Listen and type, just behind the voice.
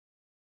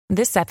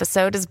This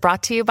episode is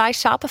brought to you by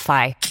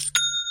Shopify.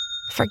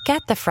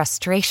 Forget the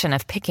frustration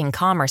of picking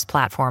commerce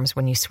platforms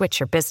when you switch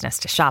your business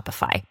to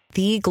Shopify,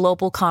 the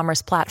global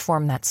commerce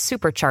platform that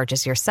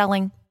supercharges your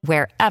selling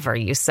wherever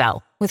you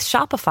sell. With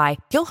Shopify,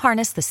 you'll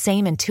harness the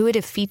same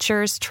intuitive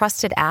features,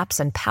 trusted apps,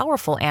 and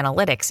powerful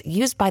analytics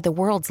used by the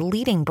world's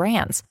leading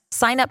brands.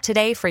 Sign up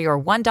today for your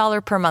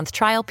 $1 per month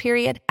trial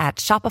period at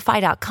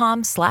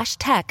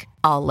shopify.com/tech,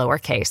 all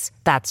lowercase.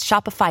 That's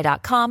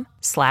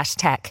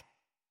shopify.com/tech.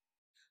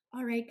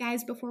 All right,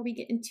 guys, before we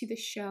get into the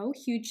show,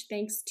 huge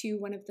thanks to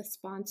one of the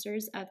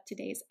sponsors of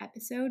today's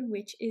episode,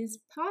 which is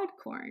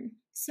Podcorn.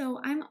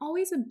 So I'm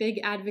always a big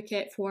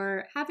advocate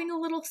for having a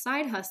little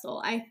side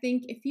hustle. I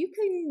think if you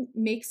can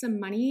make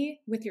some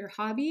money with your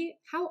hobby,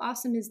 how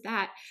awesome is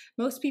that?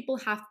 Most people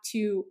have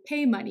to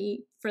pay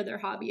money for their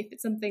hobby if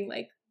it's something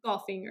like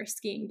golfing or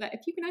skiing. But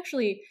if you can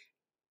actually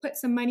put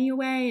some money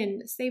away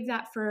and save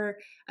that for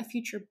a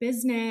future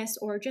business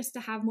or just to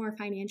have more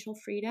financial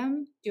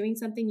freedom, doing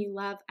something you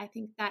love, I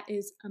think that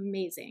is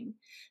amazing.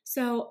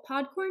 So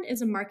Podcorn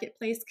is a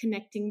marketplace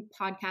connecting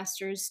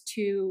podcasters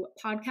to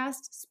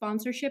podcast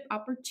sponsorship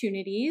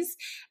opportunities.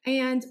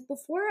 And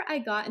before I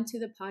got into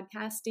the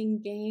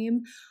podcasting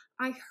game,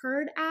 I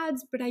heard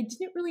ads, but I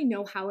didn't really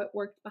know how it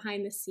worked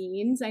behind the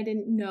scenes. I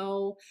didn't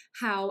know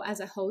how, as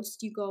a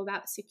host, you go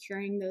about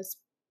securing those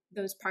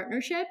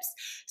partnerships.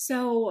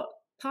 So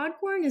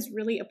Podcorn is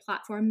really a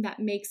platform that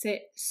makes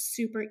it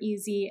super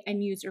easy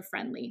and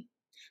user-friendly.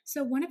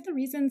 So one of the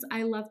reasons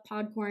I love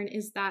Podcorn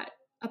is that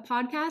a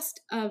podcast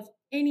of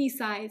any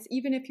size,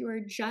 even if you are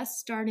just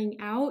starting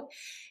out,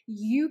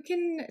 you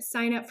can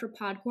sign up for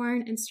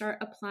Podcorn and start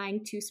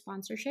applying to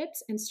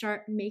sponsorships and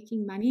start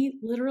making money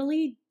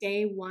literally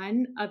day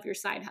one of your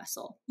side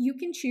hustle. You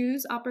can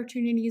choose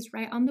opportunities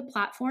right on the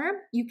platform.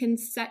 You can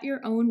set your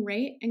own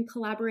rate and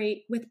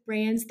collaborate with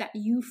brands that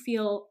you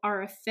feel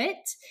are a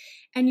fit,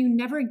 and you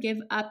never give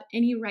up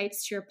any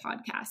rights to your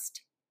podcast.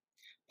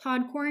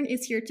 Podcorn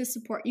is here to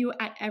support you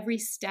at every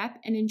step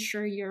and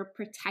ensure you're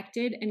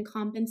protected and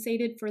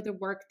compensated for the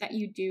work that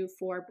you do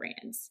for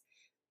brands.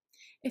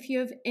 If you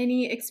have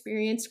any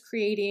experience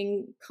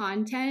creating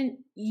content,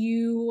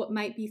 you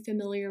might be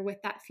familiar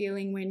with that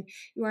feeling when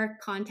you are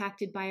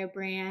contacted by a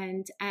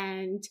brand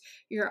and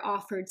you're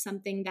offered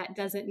something that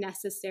doesn't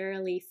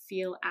necessarily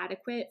feel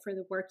adequate for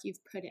the work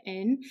you've put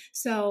in.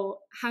 So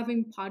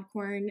having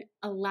Podcorn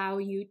allow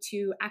you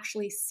to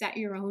actually set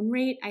your own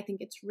rate, I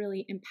think it's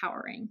really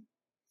empowering.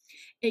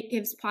 It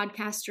gives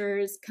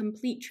podcasters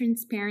complete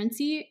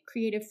transparency,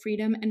 creative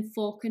freedom, and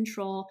full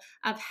control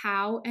of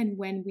how and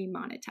when we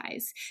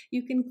monetize.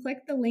 You can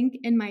click the link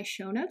in my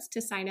show notes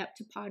to sign up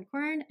to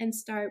Podcorn and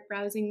start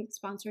browsing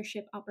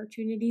sponsorship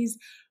opportunities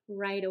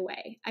right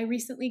away. I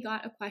recently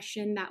got a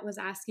question that was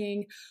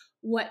asking,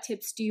 what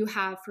tips do you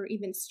have for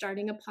even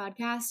starting a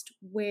podcast?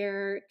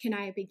 Where can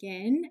I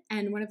begin?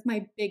 And one of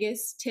my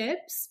biggest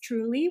tips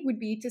truly would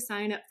be to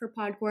sign up for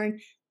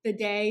Podcorn the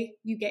day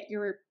you get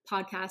your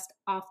podcast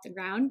off the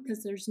ground,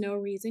 because there's no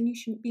reason you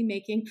shouldn't be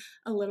making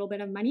a little bit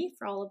of money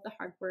for all of the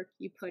hard work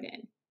you put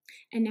in.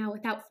 And now,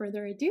 without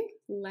further ado,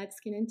 let's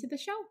get into the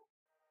show.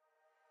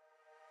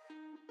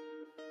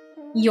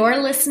 You're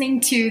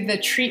listening to The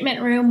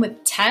Treatment Room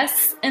with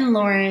Tess and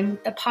Lauren,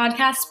 the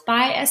podcast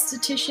by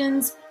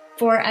estheticians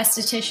for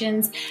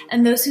estheticians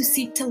and those who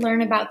seek to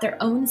learn about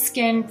their own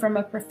skin from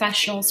a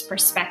professional's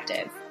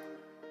perspective.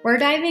 We're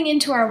diving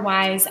into our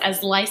whys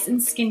as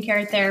licensed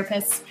skincare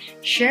therapists,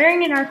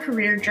 sharing in our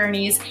career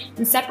journeys,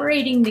 and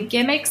separating the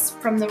gimmicks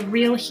from the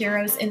real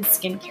heroes in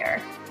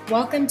skincare.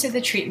 Welcome to The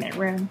Treatment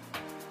Room.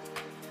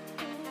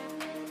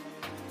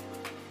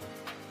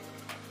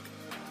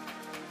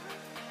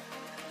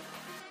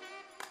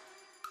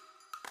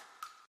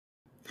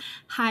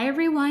 Hi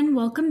everyone,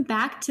 welcome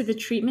back to The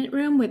Treatment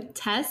Room with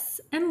Tess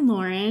and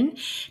Lauren.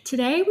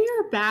 Today we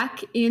are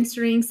back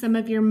answering some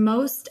of your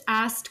most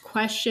asked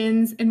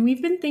questions, and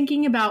we've been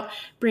thinking about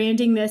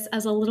branding this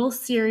as a little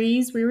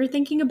series. We were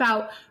thinking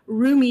about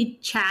roomie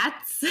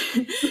chats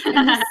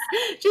and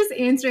just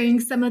answering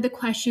some of the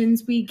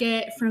questions we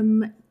get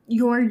from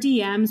your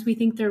DMs. We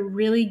think they're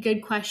really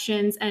good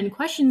questions and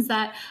questions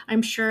that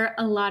I'm sure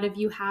a lot of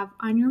you have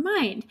on your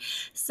mind.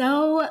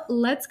 So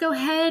let's go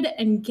ahead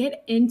and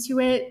get into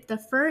it. The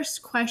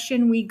first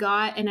question we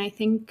got, and I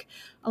think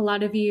a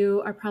lot of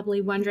you are probably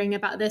wondering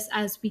about this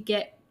as we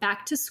get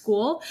back to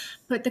school,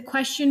 but the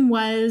question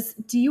was,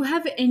 do you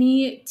have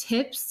any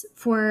tips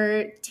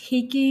for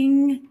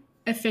taking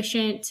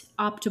efficient,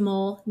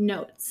 optimal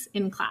notes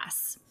in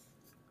class?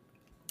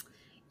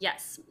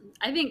 Yes.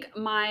 I think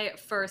my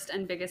first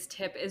and biggest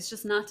tip is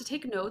just not to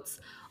take notes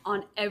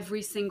on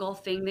every single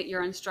thing that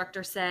your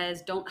instructor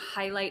says. Don't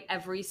highlight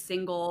every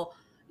single,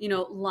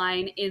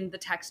 line in the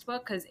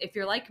textbook, because if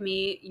you're like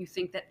me, you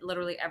think that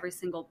literally every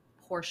single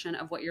portion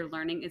of what you're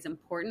learning is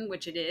important,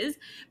 which it is,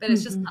 but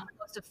it's just not the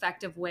most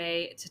effective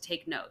way to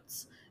take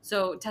notes.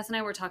 So Tess and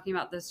I were talking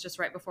about this just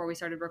right before we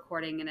started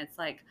recording, and it's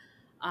like,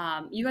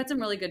 you had some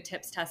really good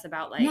tips, Tess,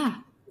 about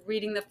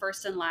reading the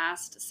first and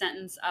last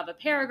sentence of a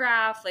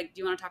paragraph. Like, do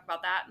you want to talk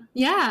about that?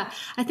 Yeah,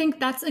 I think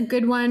that's a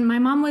good one. My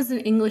mom was an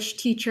English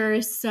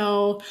teacher,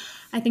 so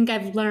I think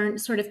I've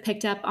learned, sort of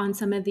picked up on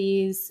some of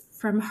these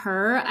from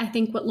her. I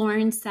think what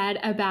Lauren said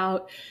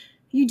about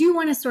you do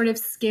want to sort of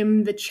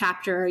skim the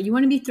chapter. You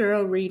want to be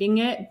thorough reading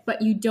it,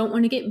 but you don't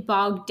want to get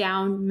bogged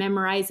down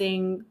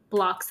memorizing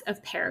blocks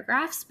of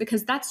paragraphs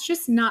because that's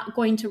just not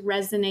going to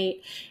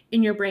resonate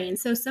in your brain.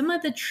 So some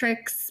of the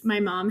tricks my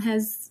mom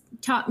has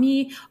taught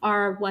me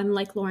are one,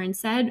 like Lauren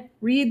said,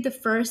 read the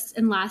first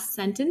and last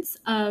sentence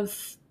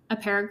of a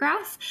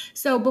paragraph.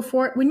 So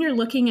when you're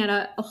looking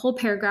at a whole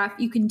paragraph,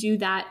 you can do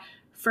that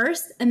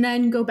first and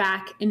then go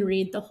back and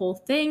read the whole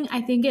thing.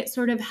 I think it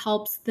sort of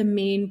helps the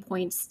main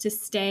points to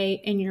stay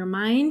in your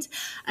mind.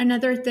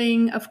 Another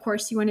thing, of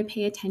course, you want to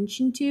pay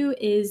attention to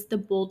is the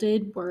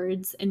bolded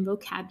words and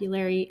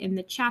vocabulary in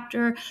the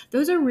chapter.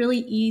 Those are really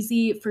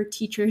easy for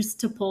teachers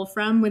to pull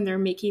from when they're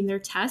making their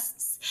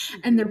tests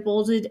and they're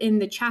bolded in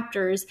the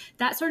chapters.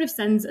 That sort of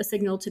sends a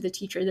signal to the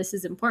teacher. This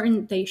is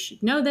important. They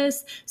should know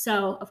this.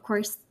 So, of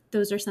course,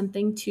 those are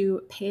something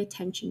to pay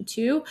attention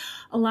to.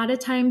 A lot of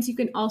times you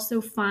can also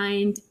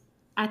find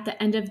at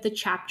the end of the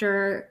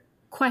chapter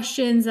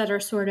questions that are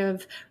sort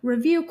of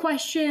review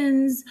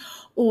questions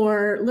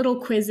or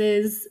little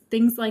quizzes,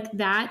 things like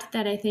that,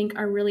 that I think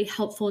are really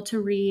helpful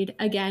to read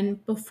again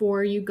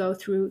before you go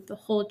through the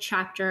whole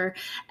chapter.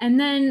 And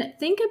then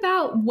think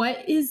about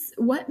what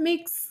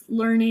makes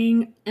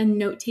learning and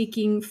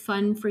note-taking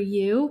fun for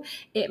you.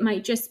 It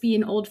might just be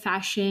an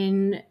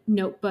old-fashioned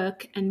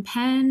notebook and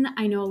pen.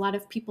 I know a lot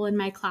of people in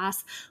my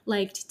class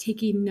liked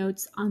taking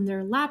notes on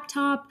their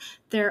laptop.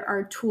 There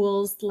are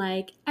tools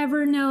like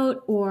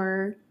Evernote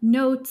or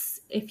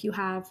Notes if you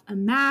have a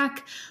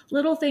Mac,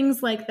 little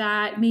things like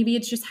that. Maybe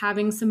it's just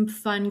having some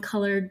fun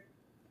colored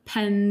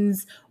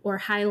pens or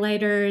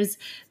highlighters,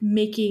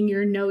 making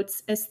your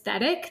notes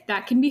aesthetic.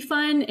 That can be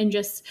fun. And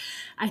just,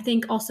 I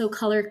think also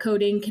color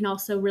coding can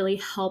also really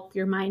help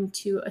your mind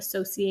to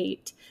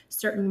associate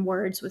certain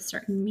words with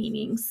certain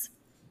meanings.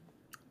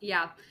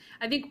 Yeah.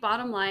 I think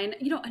bottom line,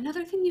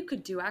 another thing you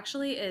could do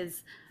actually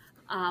is,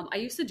 I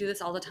used to do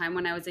this all the time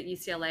when I was at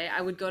UCLA.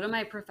 I would go to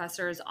my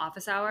professor's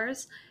office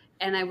hours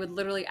and I would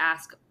literally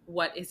ask,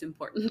 what is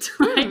important?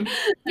 What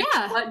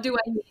do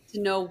I need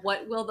to know?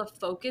 What will the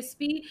focus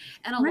be?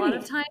 And a lot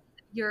of times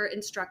your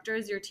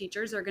instructors, your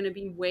teachers are going to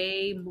be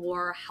way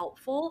more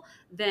helpful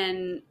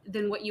than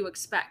what you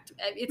expect.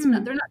 They're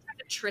not trying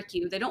to trick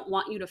you. They don't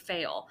want you to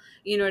fail.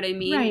 You know what I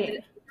mean? Right. They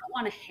don't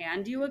want to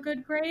hand you a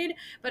good grade,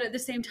 but at the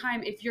same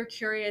time, if you're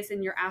curious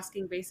and you're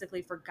asking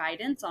basically for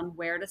guidance on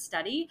where to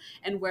study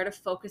and where to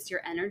focus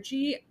your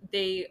energy,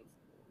 they,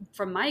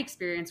 from my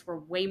experience, were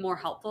way more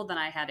helpful than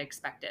I had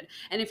expected.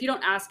 And if you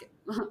don't ask,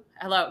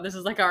 hello, this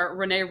is like our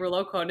Renee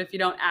Rouleau quote: if you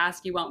don't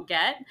ask, you won't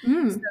get.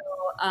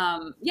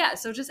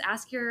 So just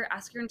ask your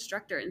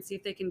instructor and see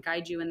if they can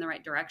guide you in the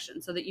right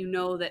direction, so that you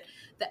know that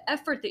the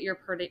effort that you're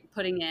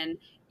putting in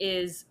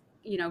is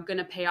going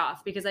to pay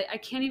off. Because I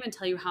can't even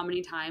tell you how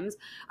many times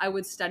I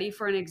would study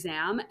for an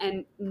exam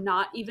and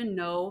not even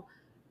know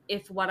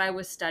if what I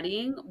was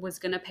studying was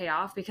going to pay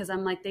off, because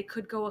I'm like, they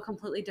could go a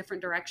completely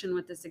different direction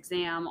with this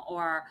exam,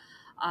 or,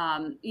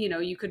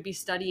 you could be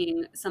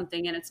studying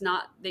something and it's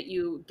not that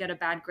you get a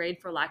bad grade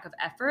for lack of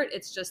effort.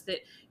 It's just that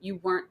you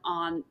weren't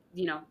on,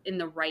 in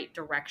the right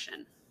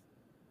direction.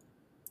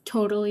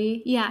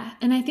 Totally. Yeah.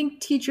 And I think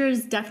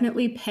teachers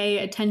definitely pay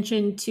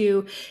attention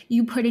to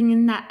you putting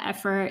in that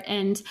effort.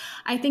 And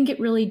I think it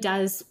really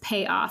does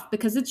pay off,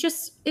 because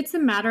it's a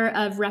matter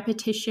of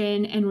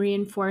repetition and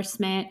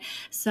reinforcement.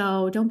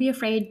 So don't be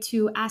afraid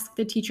to ask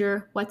the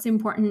teacher what's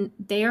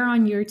important. They are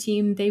on your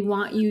team. They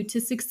want you to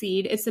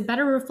succeed. It's a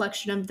better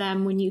reflection of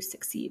them when you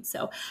succeed.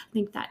 So I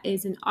think that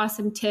is an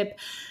awesome tip.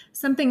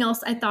 Something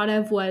else I thought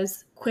of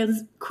was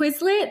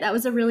Quizlet. That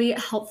was a really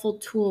helpful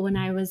tool when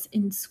I was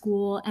in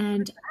school.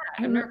 And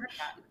I've never heard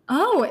that.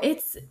 Oh,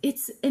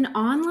 it's an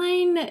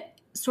online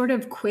sort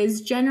of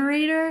quiz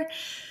generator.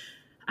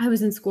 I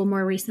was in school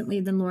more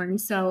recently than Lauren.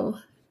 So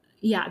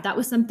yeah, that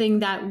was something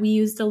that we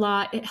used a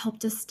lot. It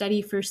helped us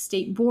study for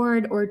state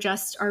board or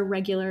just our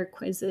regular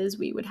quizzes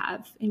we would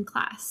have in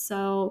class.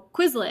 So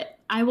Quizlet,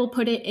 I will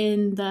put it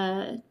in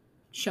the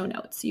show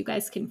notes so you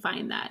guys can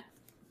find that.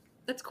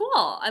 That's cool.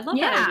 I love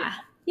that idea.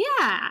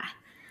 Yeah.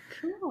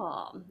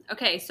 Cool.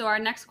 Okay, so our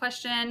next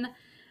question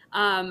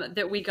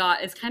that we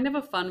got is kind of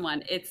a fun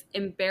one. It's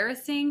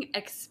embarrassing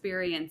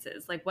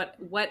experiences. Like what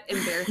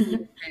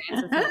embarrassing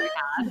experiences have we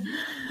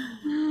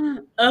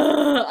had?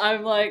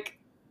 I'm like,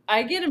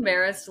 I get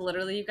embarrassed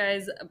literally, you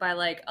guys, by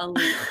like a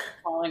leaf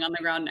falling on the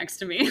ground next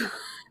to me. So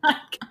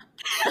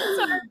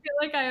I feel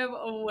like I have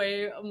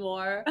way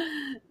more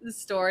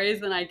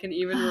stories than I can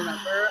even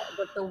remember.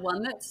 But the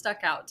one that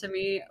stuck out to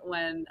me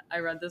when I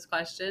read this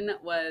question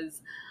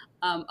was,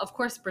 of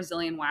course,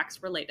 Brazilian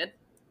wax related.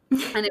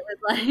 And it was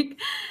like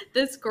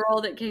this girl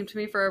that came to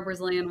me for a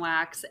Brazilian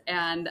wax.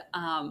 And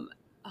oh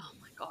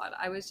my God,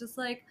 I was just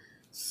like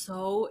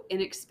so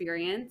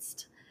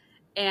inexperienced.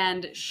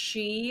 And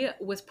she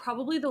was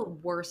probably the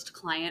worst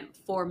client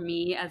for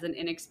me as an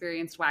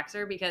inexperienced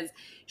waxer because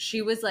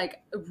she was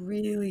like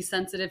really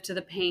sensitive to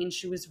the pain.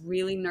 She was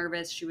really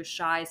nervous. She was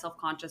shy,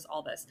 self-conscious,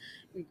 all this,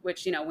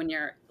 which, you know, when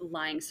you're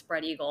lying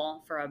spread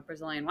eagle for a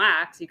Brazilian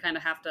wax, you kind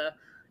of have to,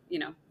 you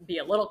know, be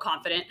a little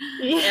confident.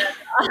 Yeah.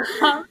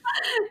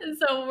 And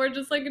so we're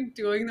just like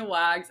doing the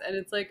wax and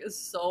it's like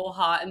so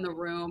hot in the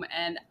room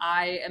and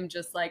I am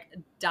just like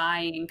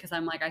dying because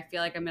I'm like, I feel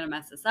like I'm going to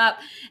mess this up.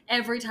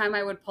 Every time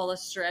I would pull a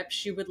strip,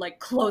 she would like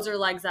close her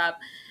legs up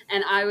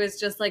and I was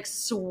just like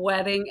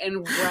sweating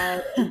and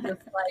red and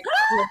just like,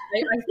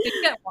 I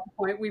think at one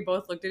point we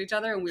both looked at each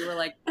other and we were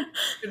like,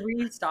 should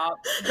we stop?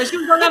 But she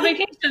was going on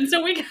vacation,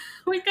 so we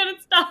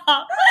couldn't stop.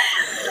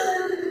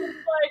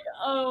 Like,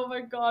 oh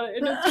my God,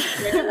 it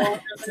just way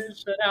longer than it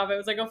should have. It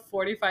was like a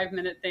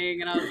 45-minute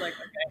thing, and I was like,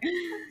 okay.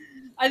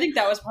 I think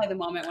that was probably the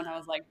moment when I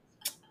was like,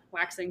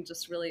 waxing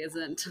just really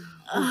isn't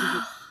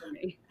for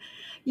me.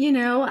 You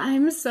know,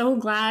 I'm so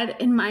glad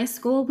in my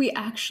school,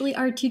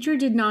 our teacher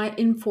did not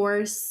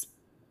enforce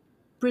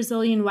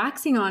Brazilian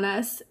waxing on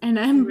us. And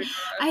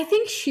I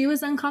think she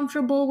was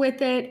uncomfortable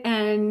with it.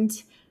 And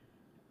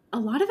a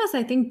lot of us,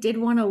 I think, did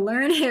want to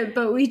learn it,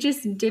 but we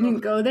just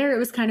didn't go there. It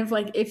was kind of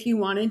like, if you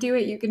want to do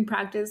it, you can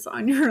practice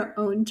on your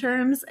own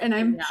terms. And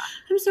I'm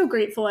so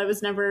grateful I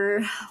was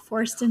never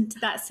forced into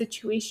that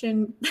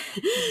situation.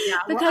 Yeah,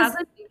 because as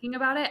I'm thinking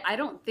about it, I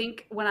don't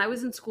think when I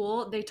was in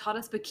school, they taught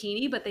us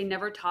bikini, but they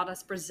never taught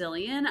us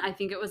Brazilian. I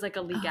think it was like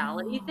a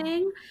legality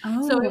thing.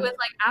 So it was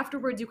like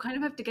afterwards, you kind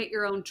of have to get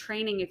your own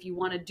training if you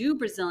want to do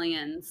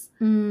Brazilians.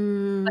 But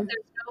there's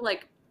no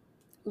like,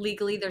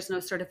 legally there's no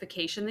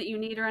certification that you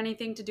need or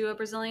anything to do a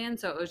Brazilian,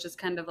 so it was just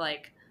kind of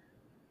like,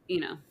 you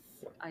know,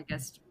 I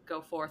guess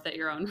go forth at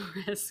your own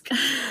risk.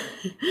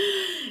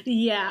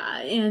 Yeah,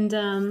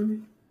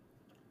 and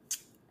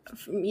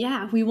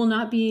we will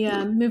not be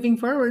moving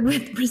forward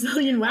with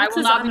Brazilian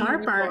waxes on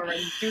our part. Forward.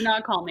 Do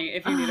not call me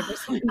if you need a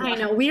Brazilian wax. I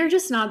know, we are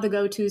just not the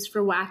go-tos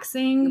for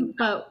waxing,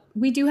 but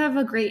we do have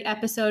a great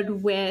episode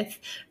with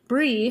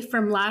Bree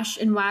from Lash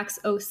and Wax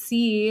OC.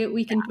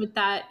 We can put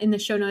that in the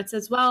show notes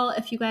as well.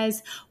 If you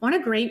guys want a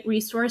great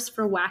resource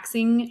for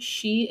waxing,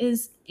 she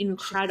is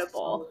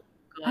incredible.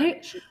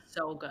 She's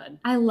so good.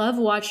 I love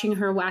watching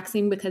her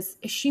waxing because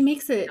she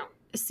makes it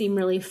seem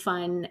really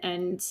fun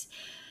and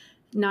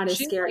not as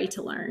scary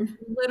to learn.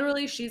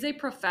 Literally, she's a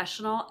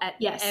professional at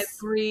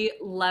every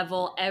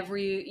level,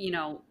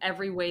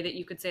 every way that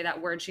you could say that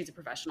word. She's a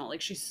professional.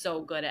 Like, she's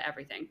so good at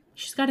everything.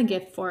 She's got a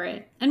gift for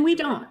it. And we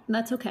don't.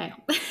 That's okay.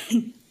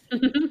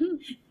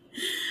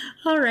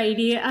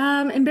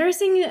 Alrighty.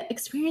 Embarrassing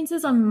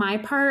experiences on my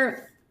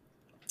part.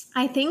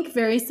 I think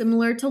very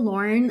similar to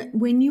Lauren,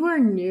 when you are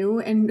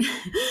new and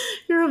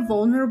you're a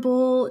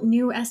vulnerable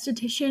new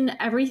esthetician,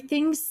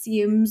 everything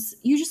seems,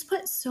 you just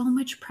put so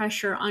much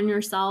pressure on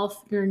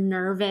yourself. You're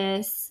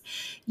nervous.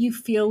 You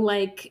feel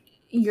like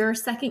you're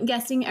second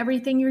guessing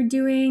everything you're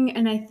doing.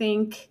 And I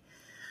think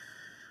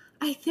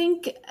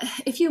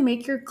if you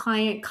make your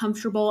client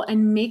comfortable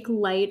and make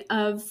light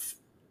of,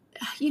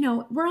 you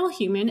know, we're all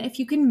human. If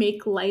you can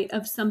make light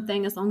of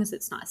something, as long as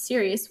it's not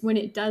serious, when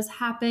it does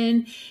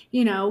happen,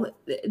 you know,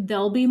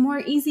 they'll be more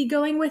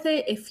easygoing with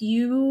it. If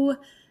you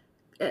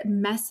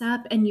mess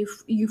up and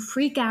you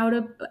freak out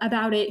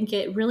about it and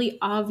get really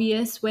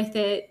obvious with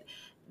it,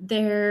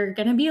 they're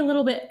going to be a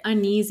little bit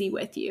uneasy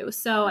with you.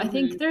 So I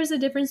think there's a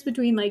difference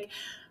between, like,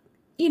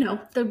 you know,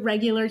 the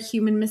regular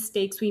human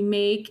mistakes we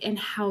make and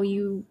how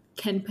you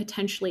can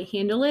potentially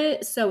handle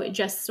it. So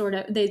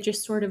they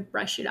just sort of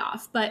brush it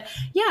off. But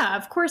yeah,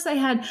 of course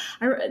I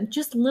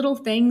just little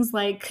things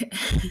like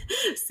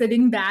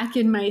sitting back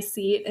in my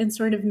seat and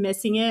sort of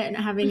missing it and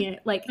having it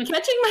like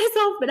catching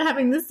myself, but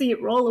having the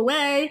seat roll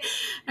away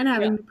and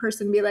having the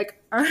person be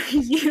like, are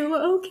you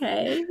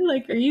okay?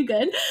 Like, are you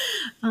good?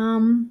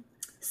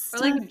 Or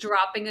like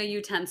dropping a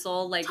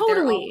utensil, like totally.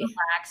 They're all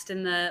relaxed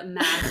in the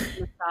mask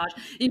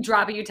massage. You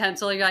drop a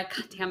utensil, you're like,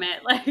 God damn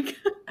it. Like,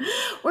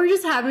 or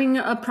just having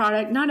a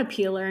product, not a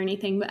peel or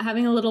anything, but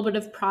having a little bit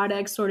of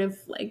product sort of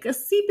like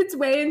seep its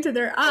way into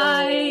their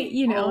eye,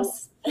 you know.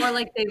 Or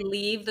like they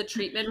leave the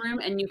treatment room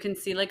and you can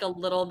see like a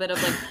little bit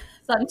of like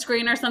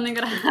sunscreen or something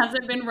that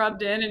hasn't been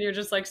rubbed in, and you're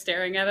just like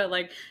staring at it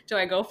like, do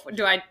I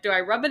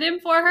rub it in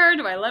for her?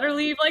 Do I let her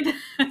leave like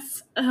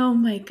this? Oh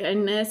my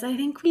goodness. I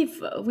think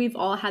we've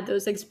all had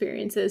those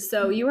experiences.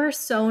 So you are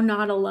so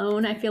not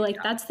alone. I feel like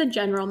that's the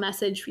general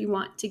message we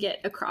want to get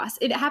across.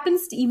 It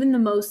happens to even the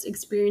most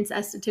experienced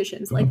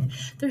estheticians. Like,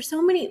 there's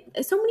so many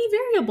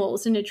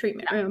variables in a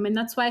treatment room, and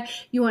that's why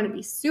you want to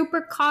be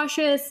super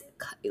cautious,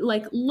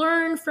 like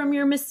learn from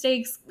your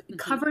mistakes,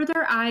 cover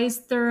their eyes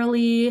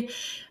thoroughly.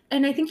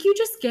 And I think you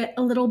just get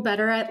a little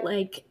better at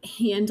like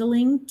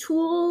handling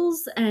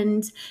tools,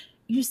 and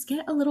you just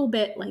get a little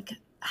bit like,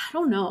 I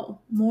don't know,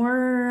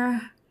 more,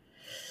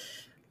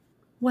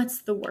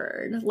 what's the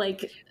word?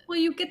 Like, well,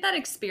 you get that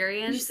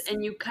experience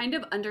and you kind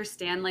of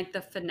understand like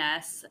the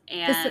finesse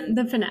and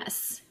the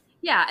finesse.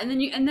 Yeah,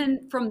 and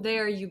then from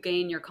there you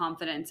gain your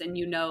confidence and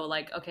you know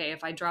like, okay,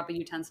 if I drop a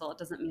utensil, it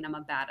doesn't mean I'm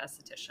a bad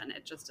esthetician.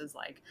 It just is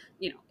like,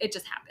 it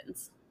just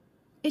happens.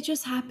 It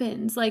just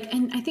happens. Like,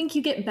 and I think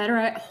you get better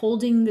at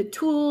holding the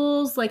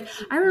tools. Like,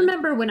 I Mhm.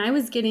 remember when I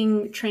was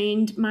getting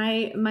trained,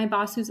 my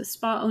boss, who's a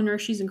spa owner,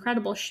 she's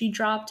incredible. She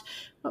dropped,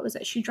 what was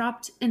it? She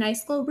dropped an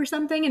ice globe or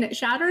something and it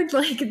shattered.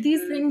 Like, these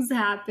Mhm. things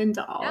happen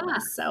to all of Yeah.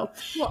 us. So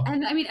Well,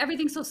 and I mean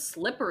everything's so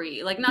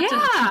slippery. Like not to,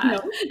 yeah.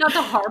 not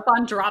to harp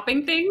on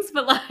dropping things,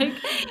 but like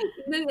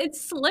it's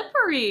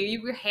slippery.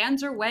 Your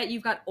hands are wet.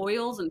 You've got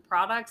oils and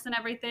products and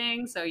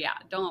everything. So yeah,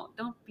 don't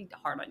be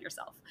hard on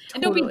yourself.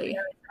 And don't be Totally.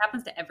 embarrassed. It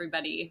happens to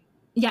everybody.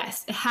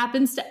 Yes, it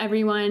happens to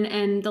everyone.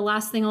 And the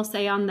last thing I'll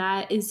say on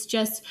that is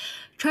just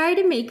try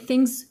to make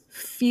things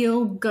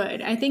feel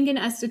good. I think in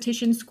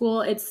esthetician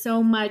school, there's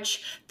so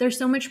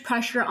much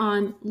pressure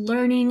on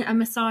learning a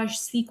massage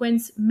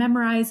sequence,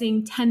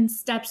 memorizing 10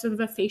 steps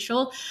of a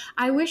facial.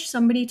 I wish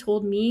somebody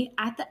told me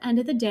at the end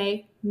of the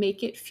day,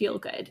 make it feel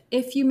good.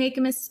 If you make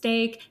a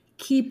mistake,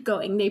 keep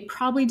going. They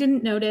probably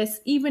didn't notice,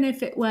 even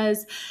if it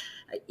was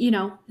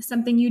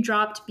something you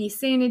dropped, be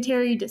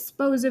sanitary,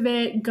 dispose of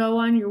it, go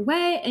on your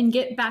way and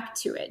get back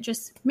to it.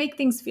 Just make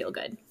things feel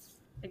good.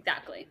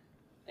 Exactly.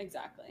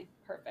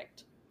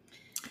 Perfect.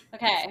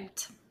 Okay.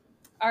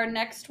 Our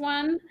next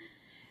one.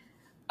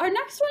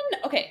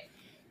 Okay.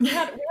 We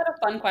had a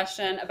fun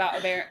question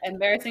about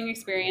embarrassing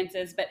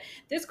experiences, but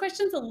this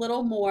question's a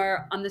little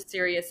more on the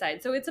serious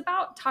side. So it's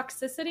about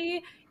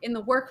toxicity in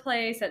the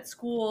workplace, at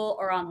school,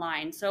 or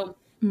online. So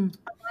a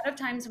lot of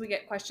times we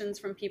get questions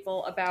from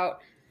people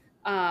about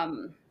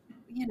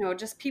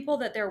just people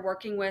that they're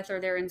working with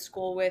or they're in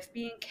school with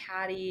being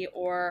catty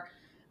or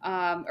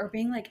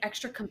being like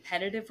extra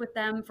competitive with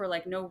them for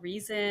like no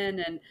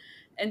reason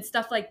and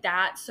stuff like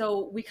that.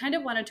 So we kind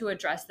of wanted to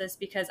address this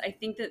because I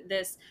think that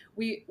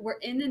we're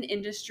in an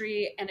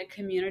industry and a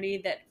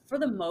community that for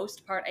the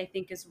most part I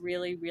think is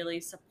really, really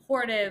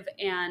supportive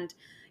and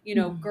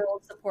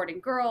girls supporting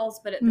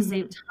girls, but at the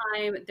same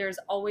time there's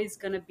always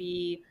going to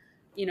be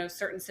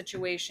certain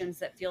situations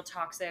that feel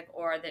toxic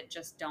or that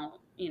just don't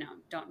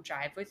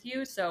jive with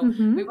you. So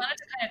we wanted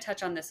to kind of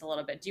touch on this a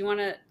little bit. Do you want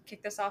to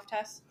kick this off,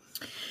 Tess?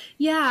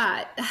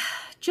 Yeah,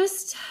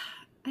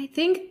 I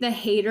think the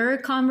hater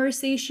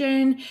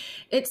conversation,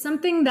 it's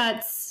something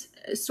that's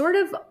sort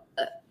of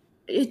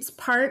it's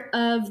part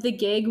of the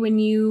gig when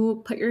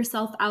you put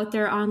yourself out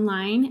there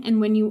online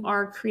and when you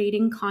are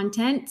creating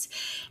content.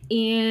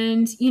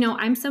 And,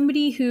 I'm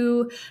somebody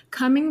who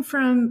coming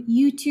from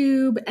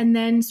YouTube and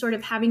then sort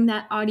of having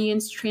that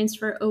audience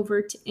transfer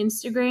over to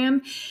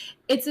Instagram,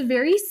 it's a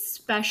very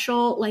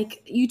special,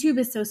 like YouTube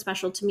is so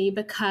special to me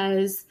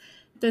because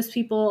those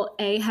people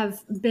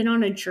have been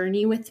on a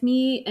journey with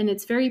me and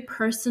it's very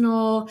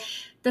personal.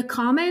 The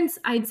comments,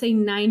 I'd say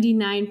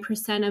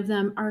 99% of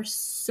them are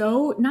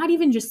so not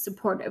even just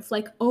supportive,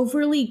 like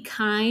overly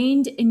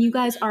kind, and you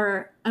guys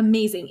are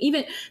amazing.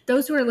 Even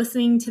those who are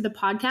listening to the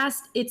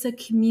podcast, it's a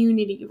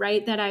community,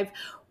 right, that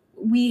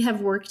we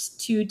have worked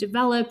to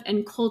develop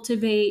and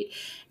cultivate,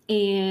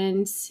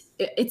 and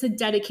it's a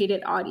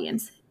dedicated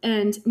audience.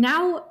 And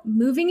now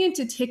moving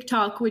into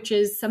TikTok, which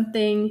is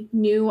something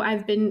new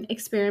I've been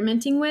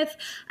experimenting with,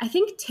 I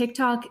think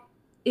TikTok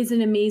is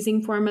an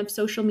amazing form of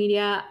social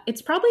media.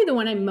 It's probably the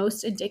one I'm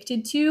most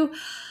addicted to.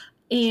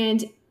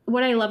 And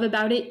what I love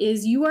about it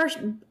is you are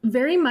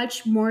very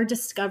much more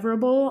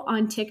discoverable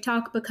on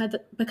TikTok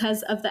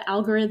because of the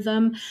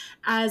algorithm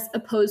as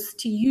opposed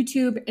to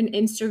YouTube and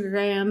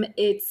Instagram.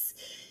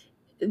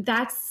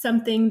 That's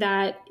something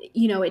that,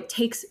 it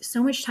takes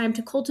so much time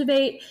to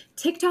cultivate.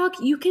 TikTok,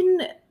 you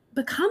can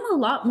become a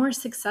lot more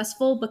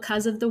successful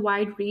because of the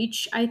wide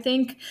reach, I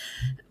think,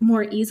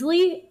 more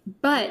easily.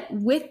 But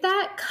with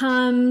that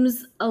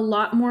comes a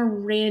lot more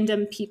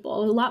random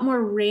people, a lot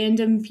more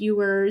random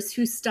viewers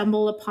who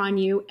stumble upon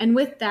you. And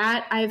with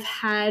that, I've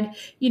had,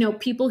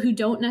 people who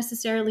don't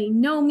necessarily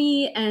know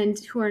me and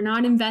who are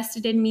not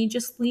invested in me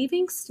just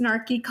leaving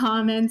snarky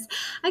comments.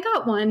 I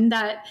got one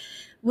that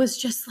was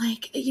just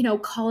like,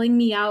 calling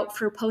me out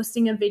for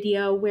posting a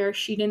video where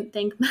she didn't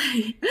think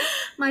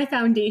my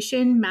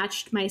foundation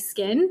matched my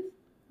skin.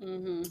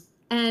 Mm-hmm.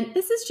 And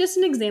this is just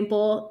an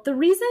example. The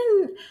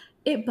reason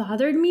it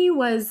bothered me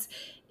was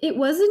it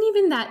wasn't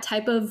even that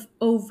type of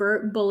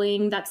overt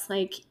bullying that's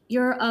like,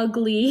 you're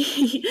ugly,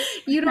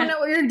 you don't know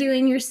what you're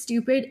doing, you're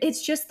stupid.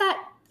 It's just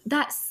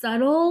that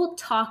subtle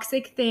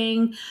toxic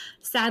thing,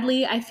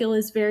 sadly, I feel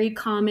is very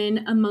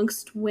common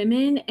amongst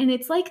women. And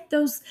it's like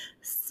those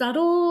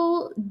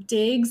subtle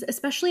digs,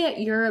 especially at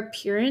your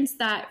appearance,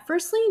 that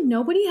firstly,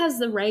 nobody has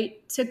the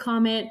right to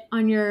comment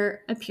on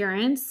your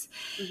appearance.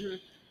 Mm-hmm.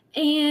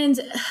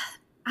 And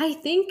I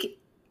think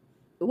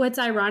what's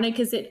ironic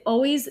is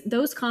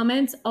those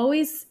comments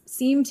always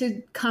seem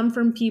to come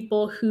from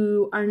people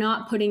who are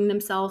not putting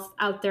themselves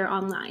out there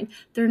online.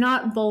 They're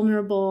not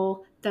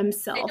vulnerable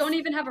themselves. They don't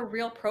even have a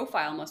real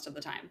profile most of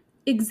the time.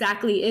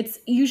 Exactly. It's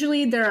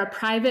usually they're a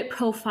private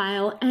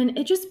profile, and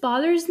it just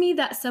bothers me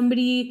that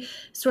somebody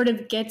sort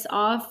of gets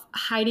off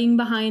hiding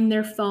behind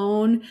their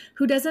phone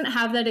who doesn't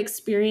have that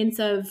experience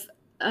of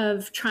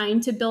of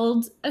trying to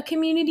build a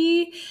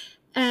community.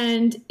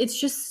 And it's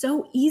just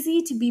so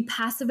easy to be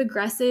passive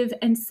aggressive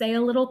and say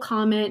a little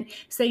comment,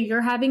 say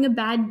you're having a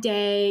bad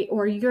day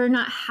or you're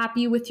not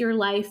happy with your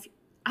life.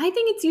 I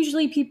think it's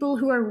usually people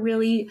who are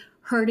really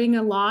hurting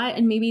a lot,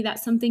 and maybe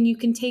that's something you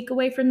can take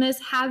away from this.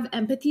 Have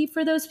empathy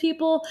for those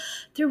people.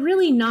 They're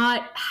really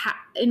not,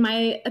 in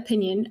my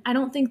opinion, I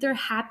don't think they're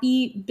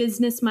happy,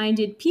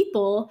 business-minded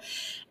people,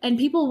 and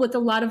people with a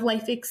lot of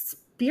life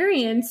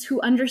experience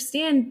who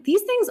understand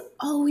these things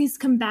always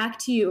come back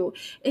to you.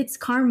 It's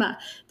karma.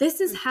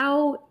 This is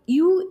how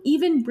you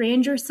even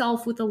brand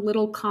yourself with a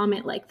little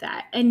comment like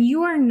that, and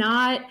you are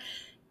not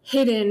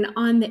hidden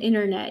on the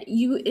internet.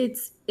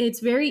 It's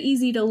very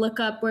easy to look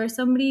up where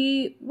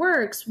somebody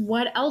works,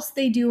 what else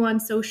they do on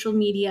social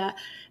media,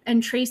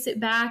 and trace it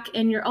back,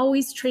 and you're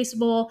always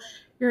traceable.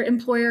 Your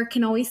employer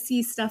can always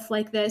see stuff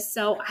like this.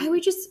 So I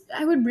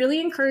would really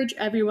encourage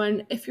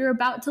everyone, if you're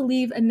about to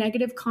leave a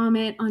negative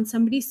comment on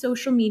somebody's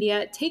social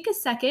media, take a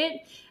second.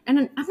 And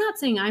I'm not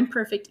saying I'm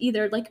perfect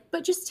either,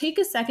 but just take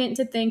a second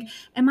to think,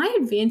 am I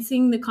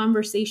advancing the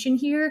conversation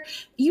here?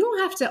 You don't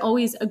have to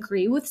always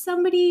agree with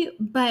somebody,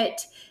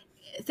 but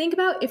think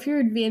about if you're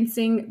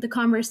advancing the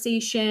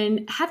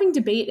conversation. Having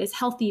debate is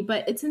healthy,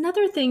 but it's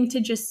another thing to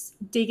just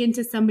dig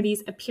into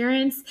somebody's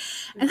appearance.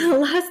 And the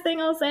last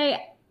thing I'll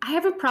say, I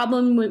have a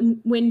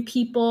problem when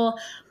people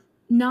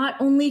not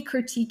only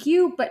critique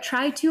you, but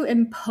try to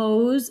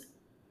impose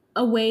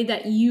a way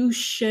that you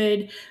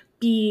should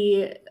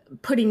be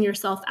putting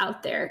yourself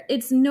out there.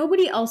 It's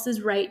nobody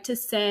else's right to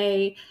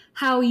say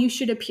how you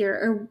should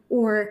appear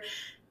or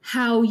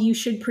how you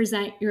should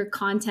present your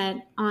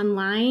content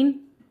online.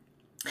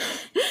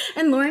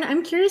 And Lauren,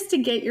 I'm curious to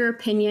get your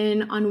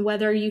opinion on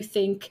whether you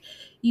think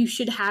you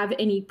should have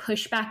any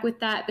pushback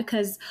with that,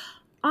 because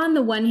on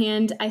the one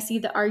hand, I see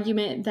the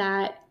argument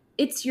that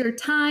it's your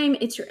time,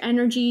 it's your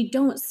energy,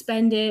 don't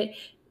spend it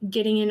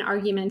getting in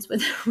arguments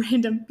with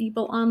random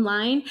people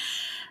online.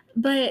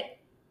 But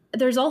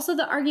there's also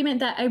the argument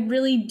that I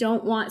really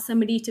don't want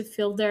somebody to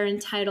feel they're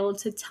entitled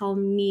to tell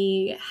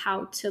me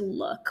how to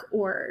look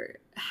or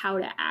how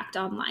to act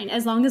online,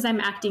 as long as I'm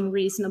acting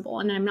reasonable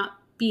and I'm not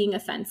being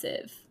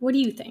offensive. What do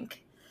you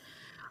think?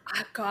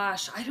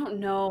 Gosh, I don't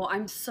know.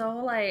 I'm so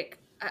like,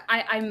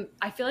 I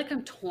feel like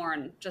I'm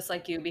torn just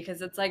like you,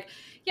 because it's like,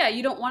 yeah,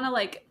 you don't want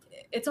to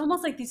it's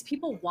almost like these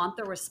people want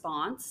the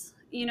response,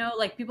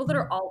 like people that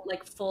are all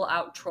like full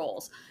out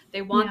trolls.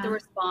 They want the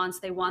response.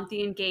 They want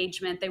the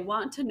engagement. They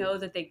want to know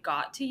that they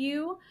got to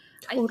you.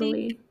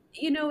 Totally.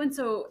 I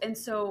think, and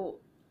so,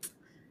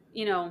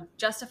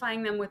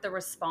 justifying them with the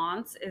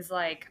response is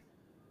like,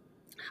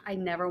 I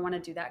never want to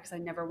do that, because I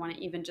never want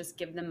to even just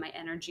give them my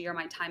energy or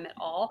my time at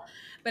all.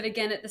 But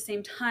again, at the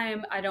same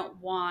time, I don't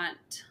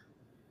want,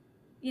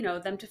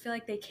 them to feel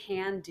like they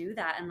can do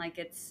that and like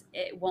it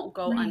won't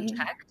go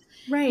unchecked.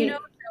 Right. So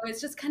it's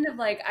just kind of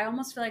like, I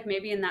almost feel like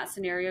maybe in that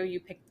scenario you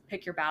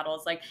pick your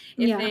battles. Like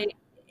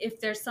if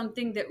there's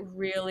something that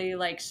really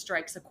like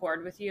strikes a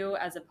chord with you,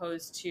 as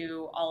opposed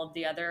to all of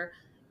the other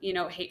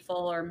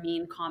hateful or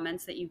mean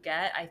comments that you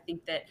get, I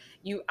think that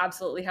you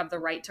absolutely have the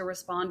right to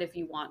respond if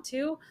you want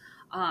to.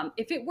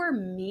 If it were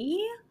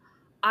me,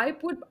 I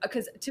would,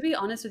 because to be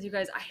honest with you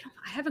guys, I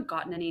haven't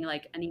gotten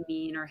any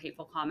mean or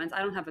hateful comments. I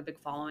don't have a big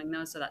following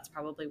though, so that's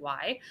probably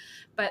why.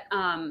 But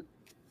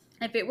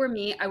if it were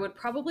me, I would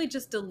probably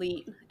just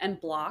delete and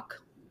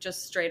block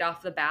just straight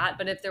off the bat.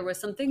 But if there was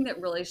something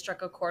that really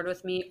struck a chord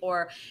with me,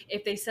 or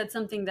if they said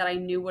something that I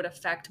knew would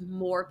affect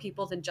more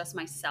people than just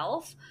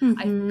myself,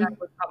 I think I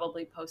would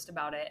probably post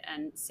about it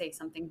and say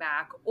something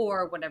back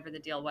or whatever the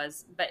deal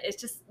was. But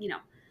it's just,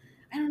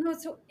 I don't know.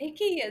 It's so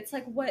icky. It's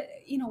like,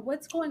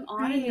 what's going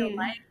on in your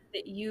life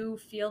that you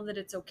feel that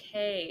it's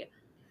okay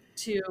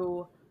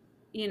to,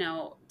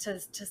 to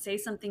say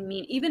something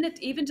mean,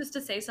 even just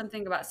to say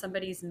something about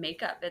somebody's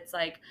makeup. It's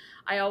like,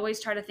 I always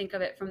try to think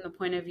of it from the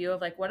point of view of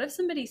like, what if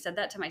somebody said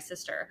that to my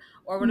sister,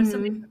 or what if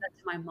somebody said that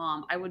to my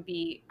mom?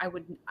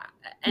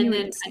 And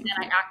then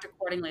I act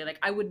accordingly. Like,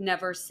 I would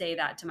never say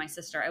that to my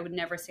sister. I would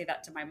never say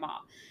that to my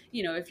mom.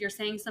 If you're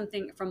saying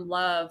something from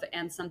love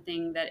and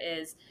something that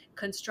is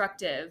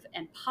constructive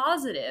and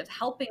positive,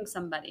 helping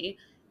somebody,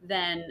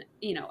 then,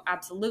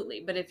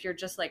 absolutely. But if you're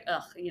just like,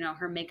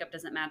 her makeup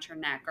doesn't match her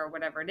neck or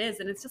whatever it is,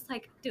 and it's just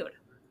like, dude,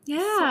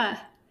 yeah,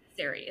 so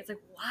scary. It's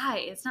like, why?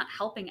 It's not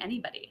helping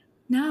anybody.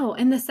 No.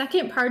 And the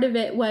second part of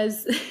it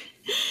was,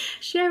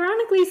 she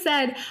ironically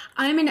said,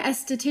 I'm an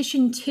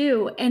esthetician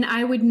too, and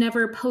I would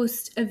never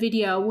post a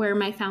video where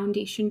my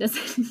foundation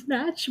doesn't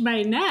match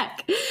my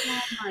neck.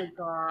 Oh my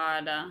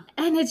God.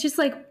 And it's just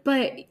like,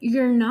 but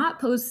you're not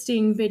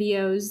posting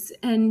videos.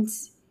 And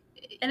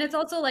it's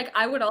also like,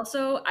 I'm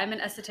an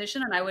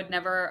esthetician, and I would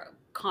never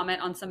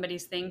comment on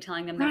somebody's thing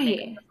telling them their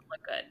makeup doesn't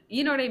look good.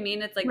 You know what I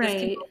mean? It's like, this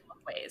can go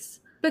both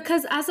ways.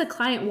 Because as a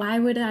client, why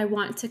would I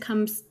want to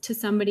come to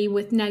somebody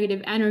with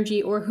negative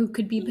energy or who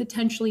could be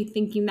potentially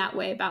thinking that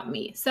way about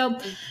me? So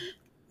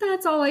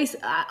that's all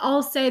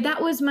I'll say. That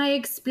was my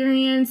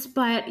experience.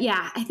 But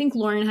yeah, I think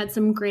Lauren had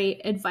some great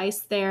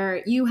advice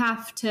there. You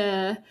have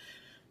to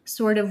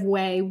sort of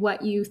weigh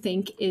what you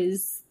think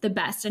is the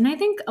best. And I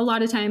think a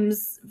lot of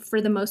times,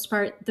 for the most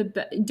part,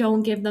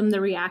 don't give them the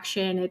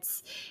reaction.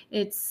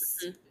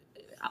 It's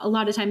a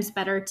lot of times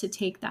better to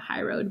take the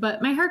high road.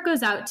 But my heart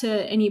goes out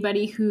to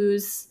anybody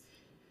who's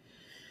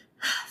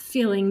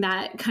feeling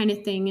that kind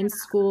of thing in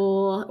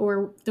school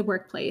or the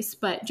workplace,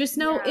 but just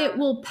know it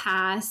will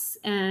pass,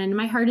 and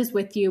my heart is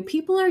with you.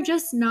 People are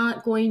just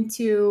not going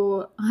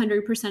to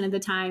 100% of the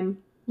time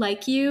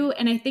like you,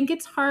 and I think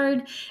it's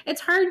hard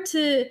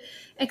to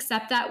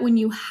accept that when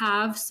you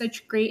have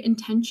such great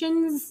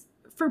intentions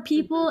for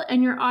people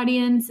and your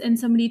audience, and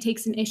somebody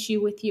takes an issue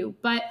with you.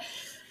 But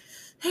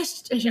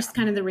it's just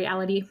kind of the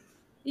reality.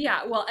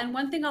 Yeah, well, and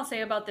one thing I'll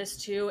say about this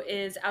too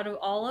is, out of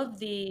all of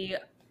the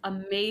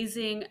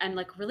amazing and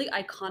like really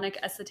iconic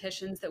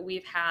estheticians that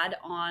we've had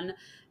on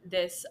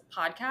this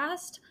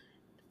podcast,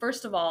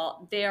 first of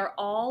all, they're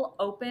all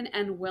open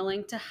and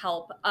willing to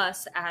help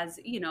us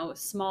as,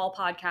 small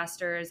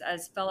podcasters,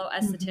 as fellow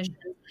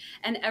estheticians.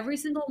 And every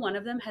single one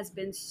of them has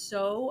been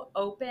so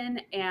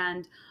open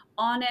and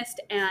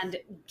honest and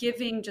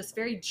giving, just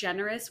very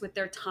generous with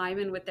their time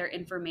and with their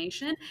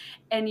information.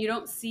 And you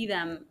don't see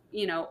them,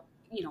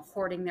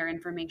 hoarding their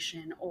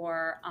information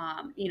or,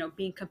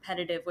 being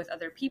competitive with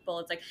other people.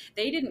 It's like,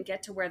 they didn't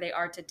get to where they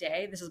are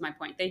today. This is my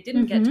point. They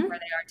didn't get to where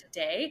they are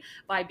today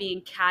by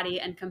being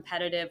catty and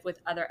competitive with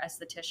other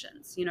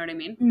estheticians. You know what I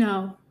mean?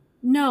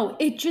 No,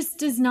 it just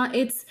does not.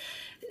 It's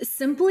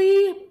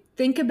simply,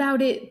 think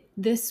about it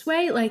this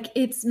way. Like,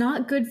 it's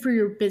not good for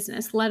your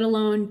business, let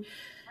alone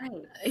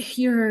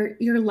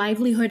your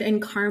livelihood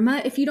and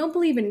karma. If you don't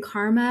believe in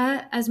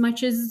karma as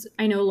much as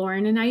I know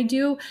Lauren and I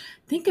do,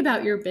 think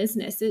about your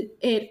business.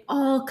 It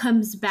all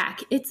comes back.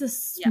 It's a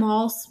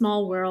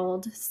small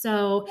world.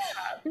 So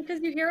because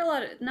you hear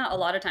not a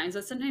lot of times,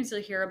 but sometimes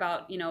you'll hear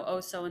about,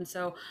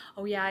 so-and-so,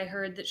 oh yeah, I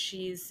heard that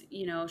she's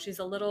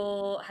a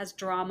little, has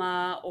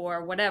drama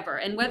or whatever.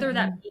 And whether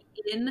that be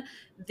in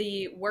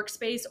the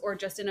workspace or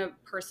just in a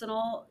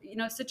personal,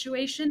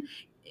 situation,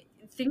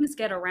 things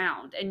get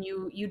around, and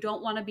you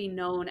don't want to be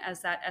known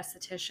as that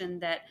esthetician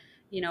that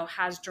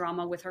has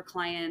drama with her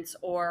clients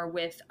or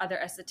with other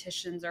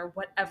estheticians or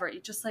whatever.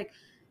 It's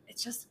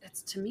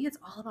to me, it's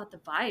all about the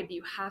vibe.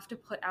 You have to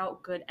put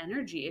out good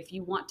energy if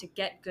you want to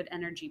get good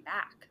energy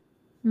back.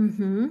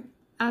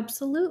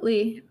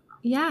 Absolutely.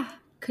 Yeah,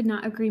 could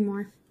not agree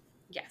more.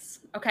 Yes.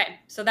 Okay,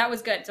 so that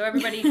was good. So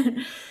everybody,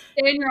 stay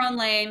in your own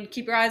lane,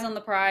 keep your eyes on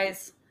the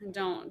prize.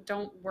 Don't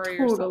worry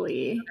yourself.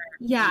 Totally.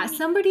 Yeah.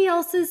 Somebody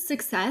else's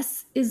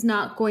success is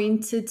not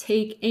going to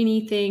take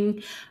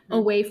anything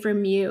away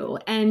from you.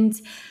 And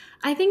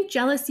I think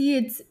jealousy,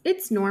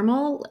 it's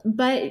normal,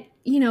 but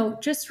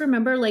just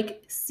remember,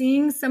 like,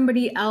 seeing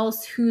somebody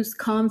else who's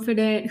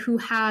confident, who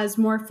has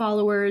more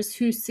followers,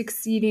 who's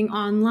succeeding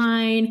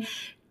online,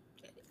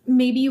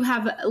 maybe you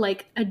have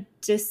like a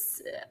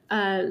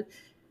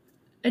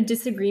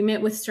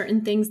disagreement with certain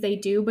things they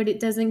do, but it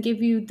doesn't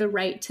give you the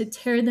right to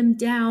tear them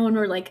down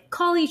or like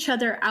call each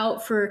other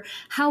out for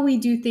how we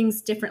do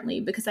things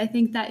differently, because I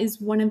think that is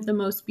one of the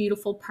most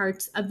beautiful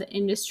parts of the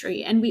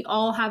industry, and we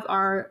all have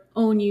our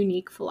own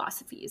unique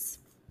philosophies.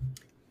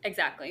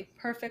 Exactly.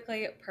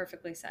 Perfectly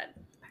said.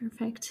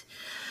 Perfect.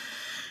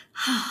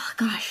 Oh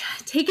gosh,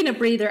 taking a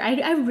breather.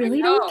 I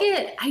really don't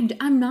get,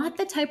 I'm not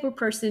the type of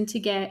person to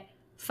get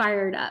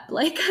fired up.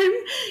 Like, I'm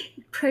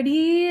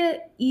pretty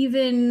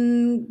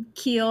even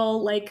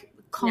keel, like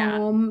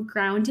calm,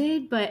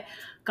 grounded, but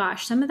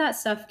gosh, some of that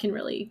stuff can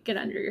really get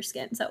under your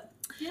skin. So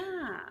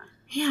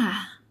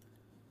yeah,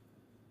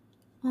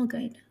 all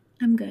good.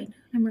 I'm good.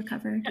 I'm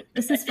recovered.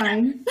 This is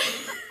fine.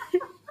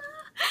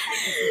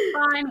 This is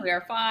fine. We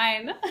are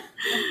fine.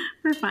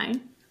 We're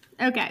fine.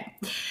 Okay.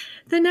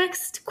 The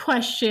next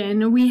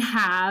question we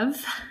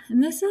have,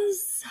 and this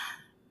is,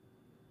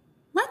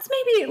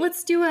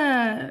 let's do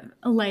a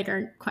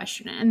lighter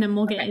question, and then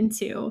we'll get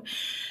into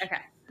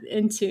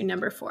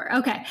number 4.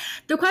 Okay.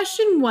 The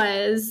question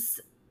was,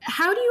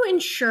 how do you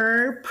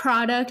ensure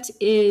product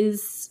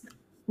is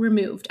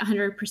removed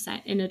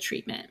 100% in a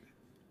treatment?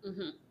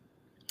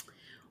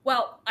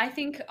 Well, I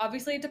think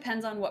obviously it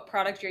depends on what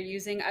product you're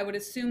using. I would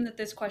assume that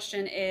this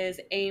question is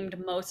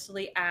aimed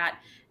mostly at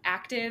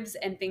actives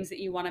and things that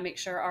you want to make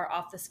sure are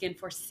off the skin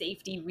for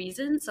safety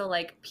reasons. So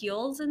like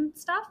peels and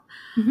stuff.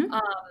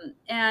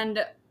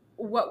 And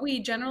what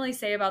we generally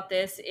say about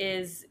this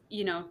is,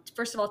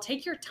 first of all,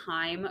 take your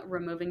time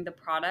removing the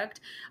product.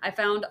 I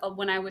found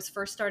when I was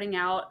first starting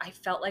out, I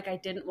felt like I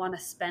didn't want to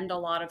spend a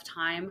lot of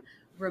time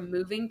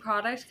removing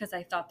product because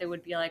I thought they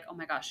would be like, oh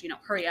my gosh,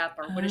 hurry up,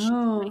 or what is she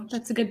doing?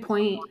 That's a good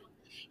point.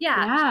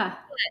 Yeah.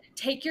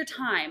 Take your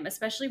time,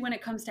 especially when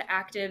it comes to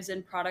actives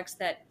and products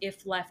that,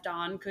 if left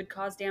on, could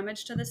cause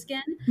damage to the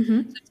skin.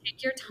 So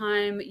take your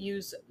time,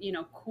 use,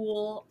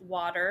 cool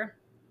water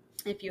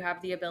if you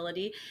have the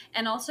ability.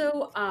 And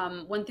also,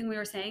 one thing we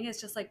were saying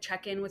is just like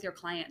check in with your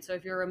client. So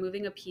if you're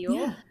removing a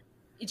peel,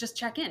 you just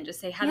check in, just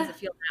say, how does it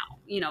feel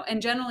now?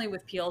 And generally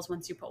with peels,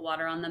 once you put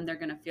water on them, they're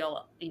going to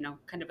feel,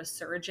 kind of a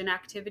surge in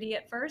activity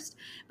at first.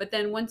 But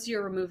then once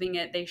you're removing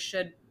it, they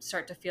should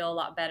start to feel a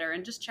lot better,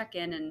 and just check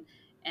in and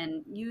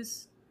and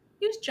use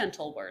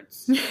gentle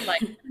words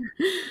like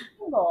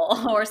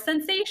tingle or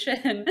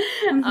sensation.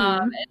 Mm-hmm.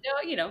 And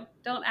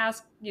don't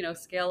ask,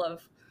 scale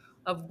of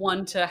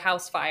 1 to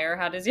house fire.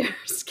 How does your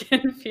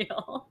skin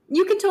feel?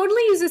 You could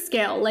totally use a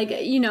scale, like,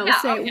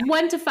 Yeah. say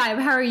 1 to 5,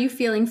 how are you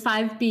feeling?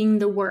 5 being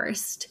the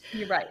worst.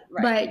 You're right.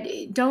 But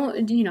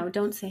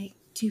don't say,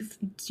 do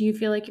you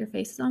feel like your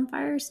face is on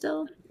fire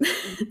still?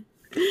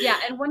 Yeah,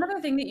 and one other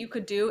thing that you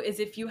could do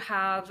is if you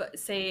have,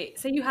 say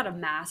you had a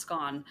mask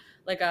on,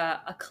 like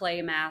a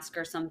clay mask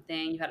or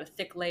something, you had a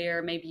thick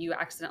layer, maybe you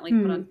accidentally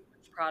put on too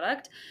much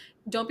product,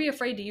 don't be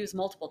afraid to use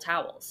multiple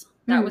towels.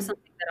 That was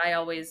something that I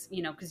always,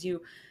 because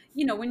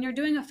when you're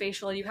doing a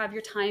facial, you have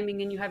your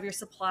timing and you have your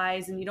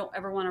supplies and you don't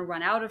ever want to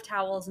run out of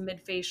towels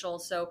mid-facial.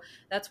 So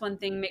that's one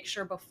thing. Make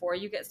sure before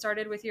you get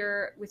started with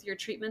your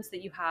treatments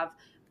that you have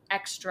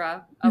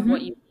extra of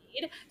what you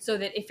need, so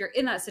that if you're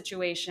in that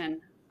situation,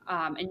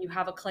 and you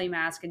have a clay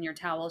mask and your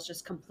towel is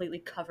just completely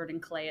covered in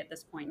clay at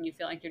this point and you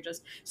feel like you're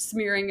just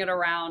smearing it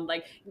around,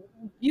 like,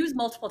 use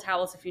multiple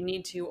towels if you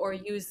need to, or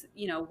use,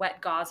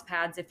 wet gauze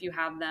pads if you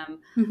have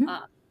them.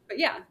 But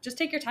yeah, just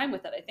take your time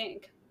with it, I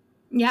think.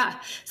 Yeah.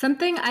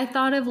 Something I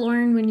thought of,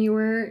 Lauren, when you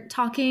were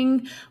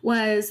talking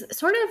was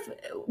sort of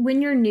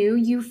when you're new,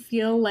 you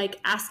feel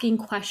like asking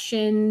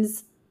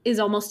questions is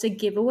almost a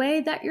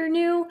giveaway that you're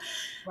new.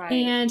 Right.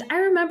 And I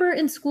remember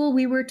in school,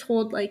 we were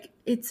told, like,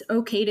 it's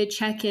okay to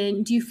check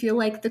in. Do you feel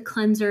like the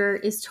cleanser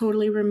is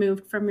totally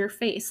removed from your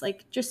face?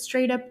 Like, just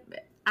straight up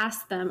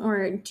ask them.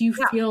 Or do you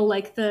feel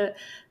like the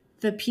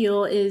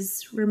peel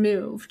is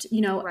removed?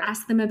 Right.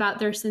 Ask them about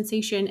their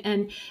sensation.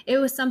 And it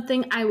was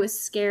something I was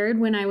scared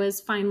when I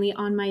was finally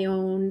on my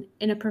own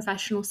in a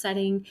professional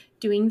setting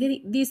doing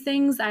these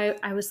things.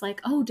 I was like,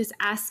 oh, does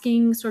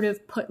asking sort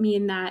of put me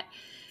in that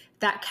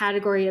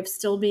category of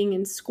still being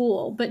in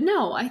school? But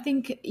no, I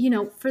think,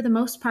 for the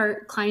most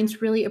part, clients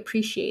really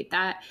appreciate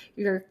that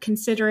you're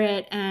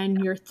considerate and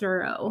you're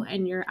thorough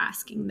and you're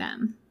asking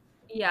them.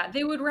 Yeah,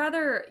 they would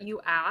rather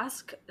you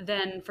ask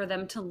than for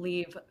them to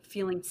leave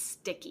feeling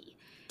sticky.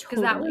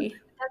 Because Totally.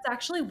 that's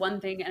actually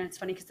one thing, and it's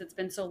funny because it's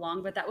been so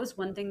long, but that was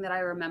one thing that I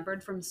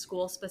remembered from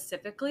school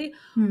specifically,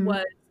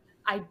 was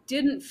I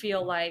didn't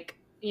feel like,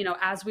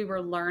 as we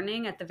were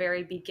learning at the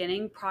very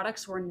beginning,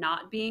 products were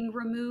not being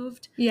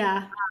removed.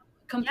 Yeah.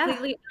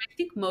 Completely. Yeah. I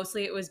think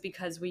mostly it was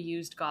because we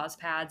used gauze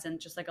pads and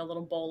just like a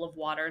little bowl of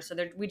water. So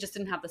we just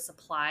didn't have the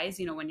supplies,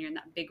 when you're in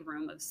that big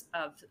room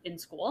of in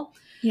school.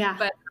 Yeah.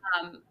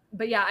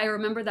 But yeah,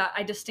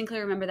 I distinctly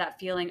remember that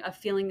feeling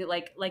that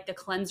like the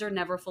cleanser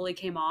never fully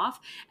came off.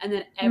 And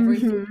then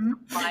everything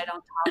applied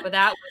on top of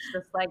that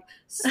was just like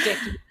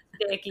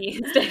sticky.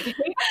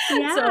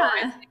 Yeah. So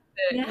I think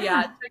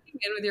that, checking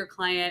in with your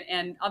client,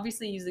 and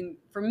obviously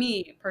for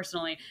me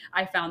personally,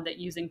 I found that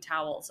using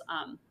towels,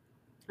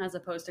 as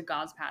opposed to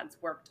gauze pads,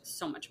 worked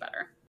so much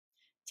better.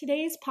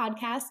 Today's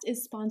podcast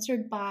is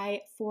sponsored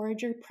by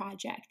Forager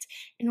Project,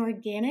 an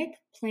organic,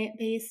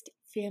 plant-based,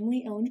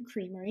 family-owned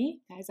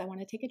creamery. Guys, I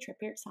want to take a trip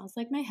here. It sounds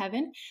like my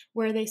heaven,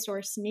 where they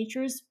source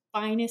nature's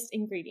finest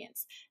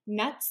ingredients: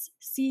 nuts,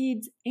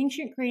 seeds,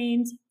 ancient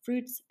grains,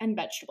 fruits, and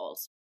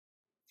vegetables.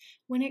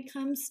 When it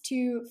comes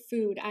to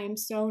food, I am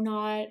so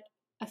not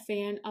a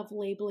fan of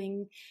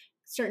labeling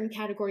certain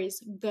categories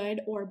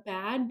good or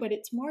bad, but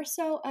it's more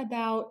so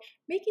about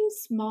making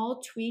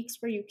small tweaks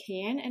where you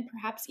can, and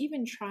perhaps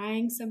even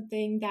trying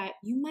something that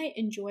you might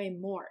enjoy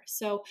more.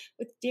 So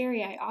with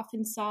dairy, I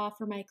often saw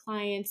for my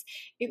clients,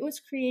 it was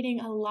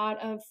creating a lot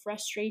of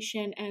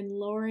frustration and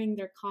lowering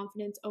their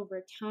confidence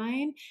over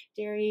time.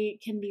 Dairy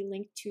can be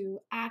linked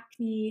to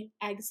acne,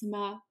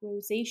 eczema,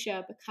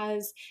 rosacea,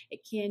 because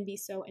it can be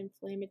so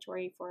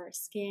inflammatory for our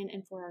skin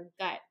and for our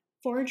gut.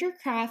 Forager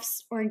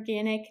crafts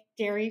organic,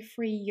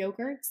 dairy-free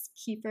yogurts,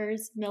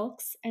 kefirs,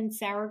 milks, and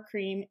sour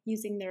cream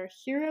using their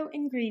hero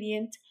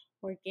ingredient,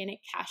 organic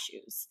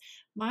cashews.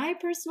 My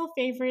personal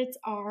favorites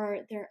are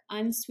their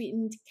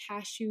unsweetened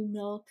cashew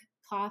milk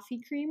coffee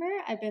creamer.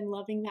 I've been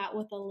loving that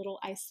with a little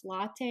iced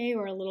latte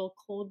or a little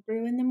cold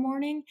brew in the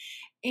morning,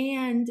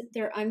 and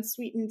their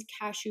unsweetened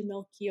cashew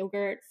milk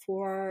yogurt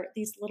for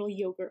these little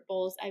yogurt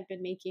bowls I've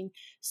been making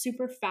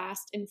super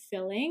fast and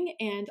filling.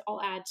 And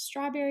I'll add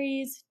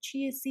strawberries,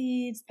 chia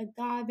seeds,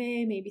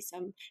 agave, maybe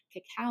some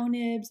cacao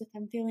nibs if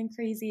I'm feeling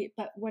crazy,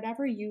 but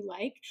whatever you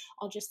like,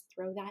 I'll just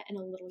throw that in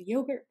a little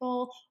yogurt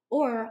bowl,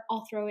 or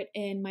I'll throw it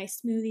in my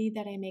smoothie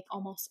that I make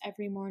almost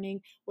every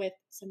morning with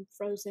some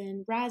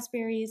frozen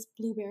raspberries,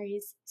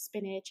 blueberries,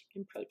 spinach,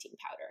 and protein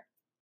powder.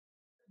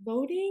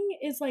 Voting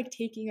is like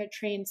taking a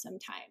train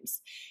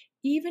sometimes.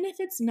 Even if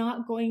it's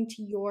not going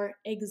to your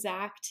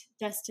exact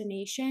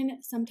destination,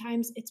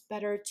 sometimes it's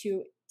better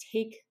to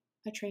take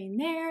a train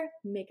there,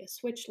 make a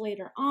switch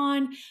later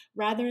on,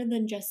 rather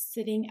than just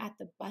sitting at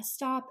the bus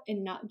stop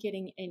and not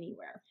getting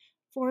anywhere.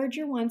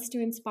 Forager wants to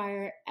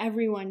inspire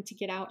everyone to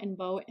get out and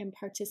vote and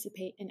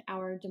participate in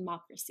our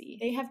democracy.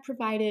 They have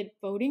provided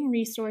voting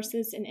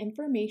resources and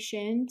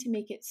information to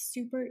make it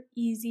super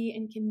easy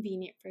and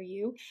convenient for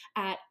you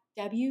at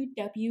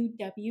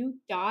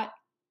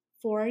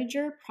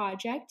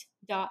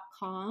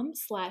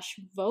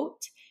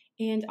www.foragerproject.com/vote.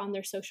 and on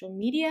their social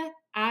media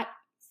at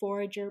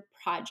Forager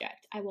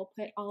Project. I will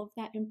put all of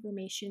that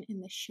information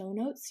in the show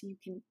notes so you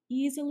can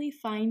easily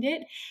find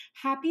it.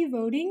 Happy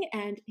voting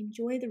and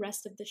enjoy the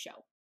rest of the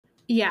show.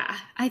 Yeah,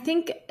 I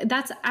think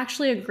that's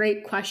actually a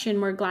great question.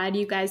 We're glad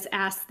you guys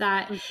asked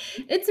that.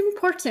 It's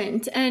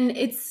important, and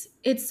it's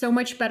so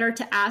much better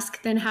to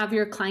ask than have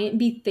your client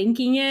be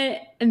thinking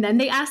it and then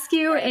they ask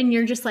you and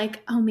you're just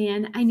like, oh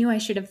man, I knew I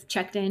should have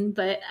checked in,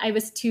 but I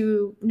was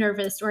too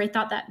nervous, or I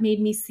thought that made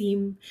me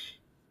seem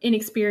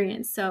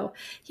inexperienced. So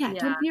yeah,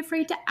 don't be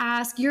afraid to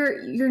ask.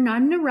 You're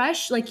not in a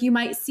rush. Like, you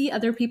might see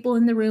other people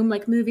in the room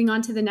like moving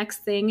on to the next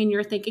thing and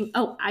you're thinking,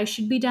 oh, I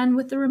should be done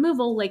with the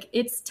removal, like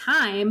it's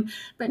time.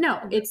 But no,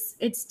 it's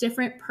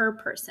different per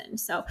person.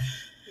 So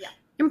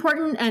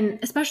important, and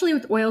especially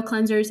with oil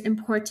cleansers,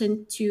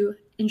 important to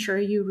ensure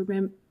you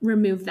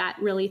remove that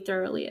really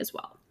thoroughly as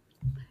well.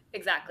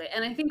 Exactly.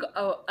 And I think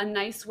a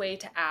nice way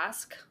to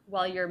ask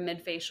while you're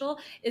mid-facial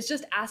is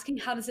just asking,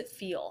 how does it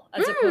feel?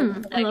 As opposed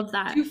to, like, I love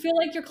that. Do you feel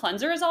like your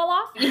cleanser is all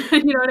off?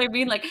 You know what I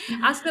mean? Like,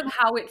 ask them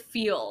how it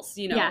feels,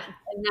 you know? Yeah.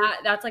 And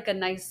that's like a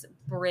nice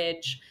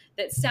bridge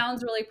that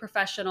sounds really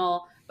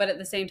professional, but at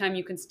the same time,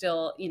 you can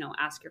still,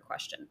 ask your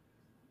question.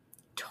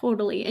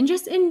 Totally. And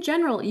just in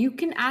general, you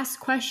can ask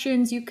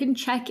questions, you can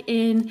check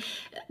in.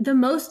 The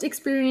most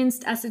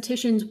experienced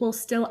estheticians will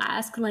still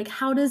ask, like,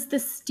 how does the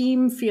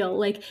steam feel?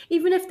 Like,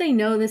 even if they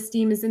know the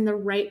steam is in the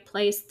right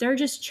place, they're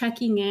just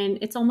checking in.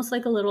 It's almost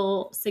like a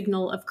little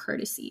signal of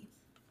courtesy.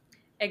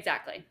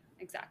 Exactly.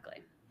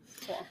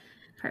 Cool.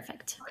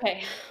 Perfect.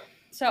 Okay.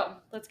 So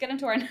let's get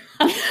into our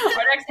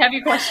next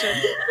heavy question.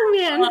 Oh,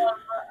 man.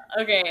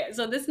 Okay,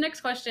 so this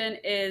next question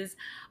is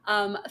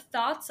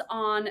thoughts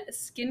on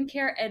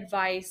skincare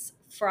advice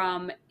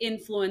from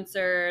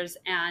influencers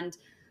and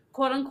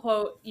quote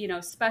unquote,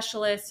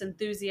 specialists,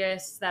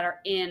 enthusiasts that are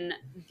in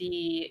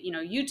the,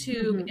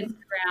 YouTube,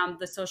 Instagram,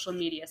 the social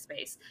media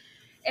space.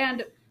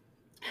 And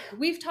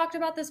we've talked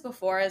about this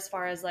before as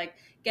far as like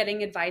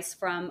getting advice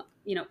from,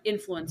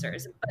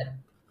 influencers, but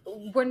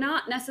we're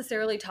not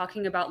necessarily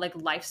talking about like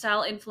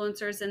lifestyle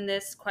influencers in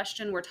this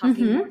question. We're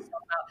talking more so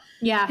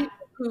about people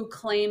who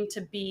claim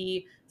to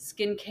be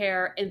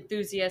skincare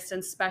enthusiasts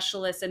and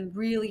specialists and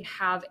really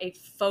have a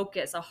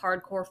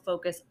hardcore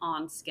focus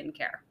on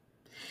skincare.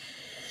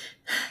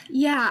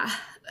 Yeah.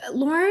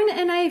 Lauren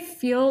and I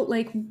feel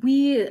like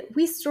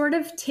we sort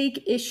of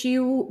take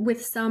issue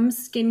with some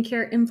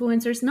skincare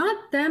influencers,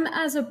 not them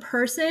as a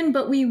person,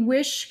 but we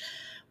wish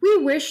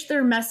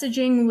their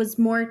messaging was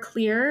more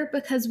clear,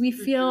 because we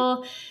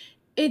feel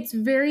it's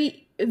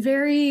very,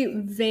 very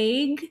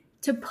vague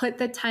to put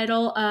the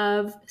title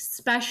of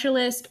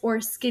specialist or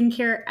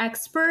skincare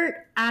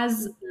expert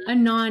as a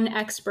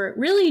non-expert.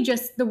 Really,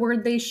 just the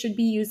word they should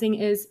be using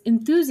is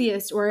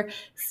enthusiast or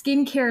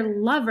skincare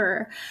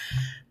lover,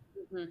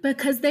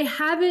 because they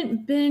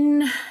haven't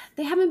been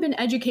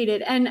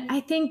educated. And I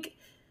think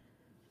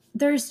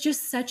there's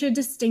just such a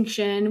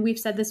distinction, we've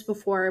said this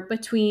before,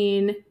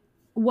 between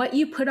what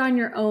you put on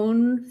your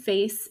own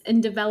face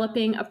and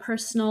developing a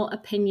personal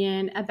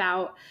opinion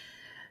about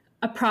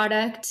a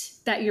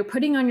product that you're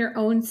putting on your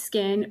own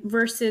skin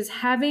versus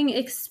having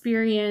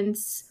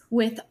experience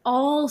with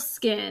all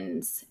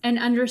skins and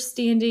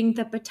understanding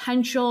the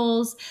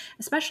potentials,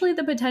 especially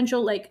the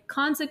potential like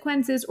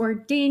consequences or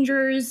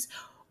dangers,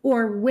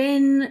 or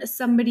when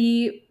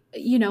somebody,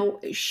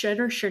 should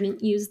or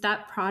shouldn't use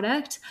that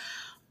product.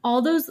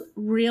 All those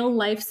real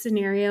life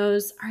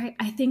scenarios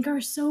I think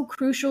are so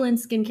crucial in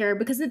skincare,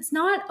 because it's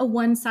not a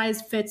one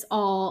size fits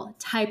all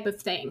type of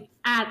thing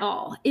at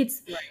all.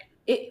 It's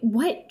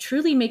what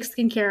truly makes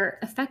skincare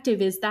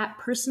effective is that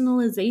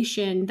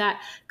personalization,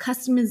 that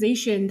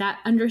customization, that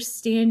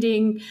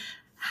understanding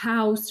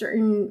how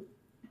certain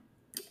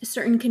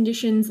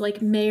conditions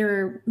like may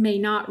or may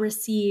not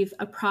receive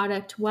a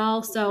product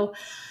well. So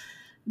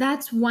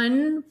that's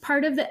one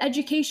part of the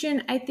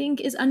education I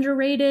think is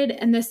underrated.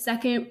 And the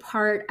second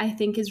part I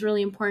think is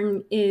really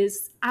important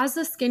is, as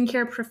a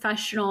skincare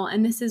professional,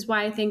 and this is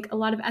why I think a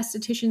lot of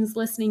estheticians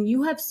listening,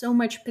 you have so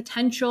much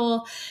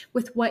potential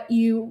with what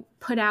you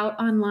put out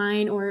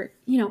online or,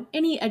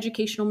 any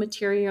educational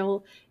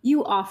material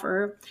you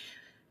offer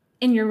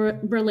in your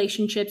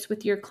relationships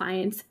with your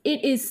clients.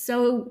 It is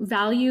so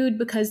valued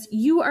because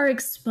you are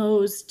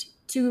exposed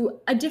to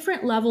a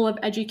different level of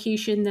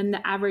education than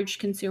the average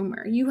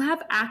consumer. You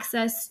have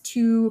access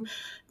to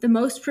the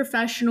most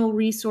professional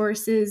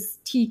resources,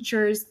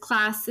 teachers,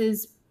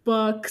 classes,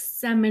 books,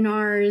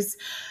 seminars,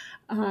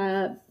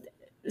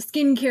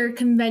 skincare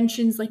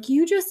conventions. Like,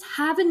 you just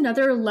have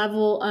another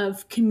level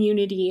of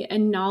community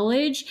and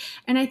knowledge.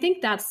 And I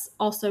think that's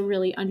also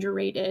really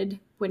underrated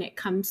when it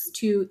comes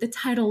to the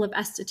title of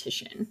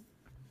esthetician.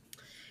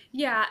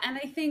 Yeah, and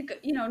I think,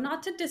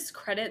 not to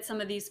discredit some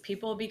of these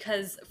people,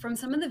 because from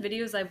some of the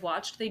videos I've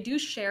watched, they do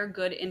share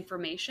good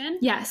information.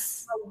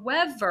 Yes.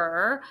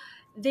 However,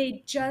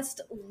 they just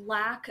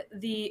lack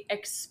the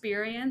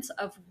experience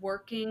of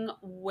working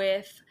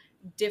with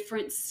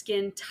different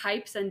skin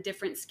types and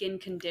different skin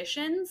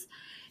conditions.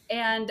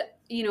 And,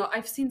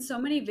 I've seen so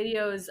many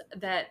videos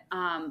that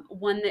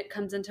one that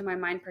comes into my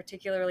mind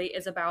particularly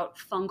is about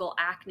fungal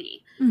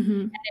acne. Mm-hmm.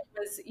 And it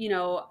was,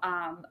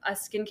 a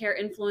skincare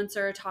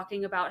influencer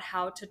talking about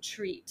how to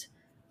treat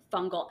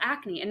fungal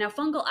acne. And now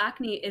fungal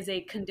acne is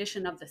a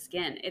condition of the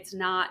skin. It's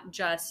not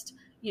just,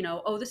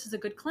 oh, this is a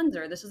good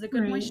cleanser. This is a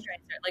good Right.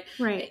 moisturizer. Like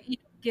Right.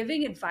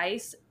 giving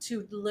advice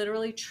to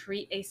literally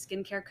treat a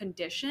skincare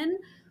condition.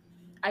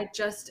 I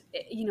just,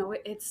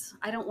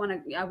 I don't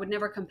want to, I would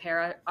never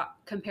compare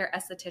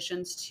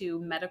estheticians to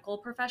medical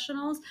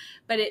professionals,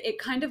 but it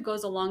kind of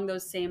goes along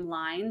those same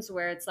lines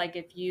where it's like,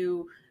 if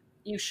you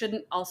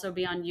shouldn't also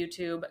be on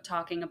YouTube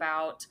talking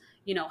about,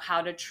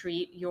 how to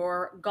treat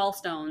your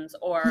gallstones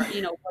or,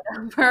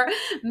 whatever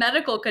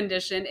medical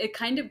condition. It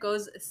kind of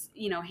goes,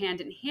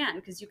 hand in hand,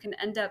 because you can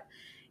end up,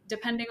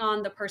 depending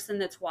on the person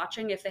that's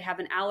watching, if they have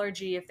an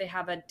allergy, if they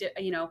have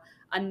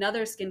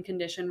another skin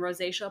condition,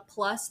 rosacea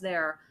plus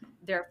their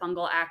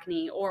fungal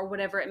acne or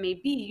whatever it may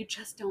be, you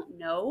just don't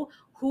know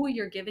who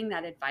you're giving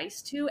that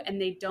advice to, and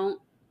they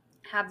don't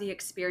have the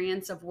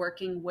experience of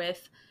working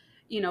with,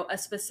 a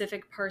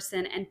specific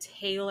person and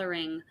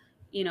tailoring,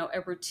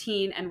 a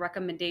routine and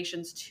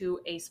recommendations to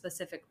a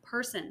specific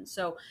person.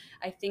 So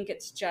I think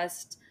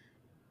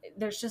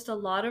there's just a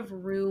lot of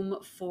room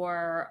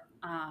for,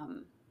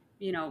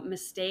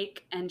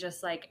 mistake and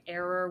just like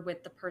error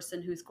with the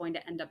person who's going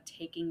to end up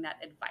taking that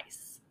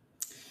advice.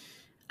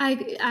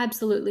 I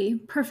absolutely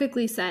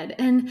perfectly said.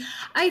 And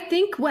I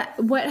think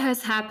what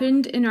has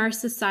happened in our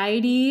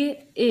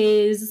society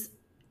is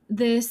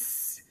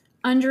this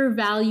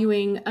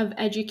undervaluing of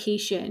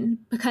education,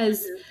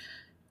 because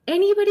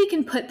anybody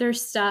can put their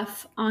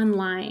stuff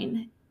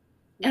online.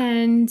 Yeah.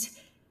 And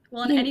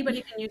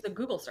anybody can use a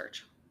Google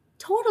search.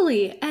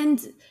 Totally. And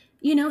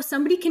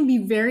somebody can be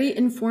very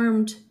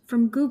informed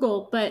from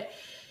Google, but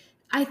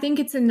I think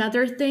it's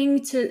another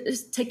thing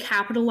to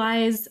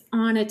capitalize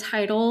on a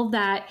title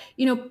that,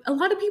 a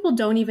lot of people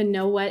don't even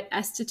know what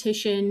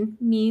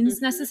esthetician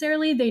means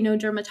necessarily. They know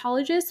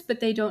dermatologist, but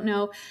they don't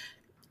know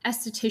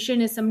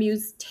esthetician is somebody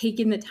who's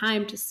taken the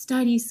time to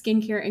study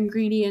skincare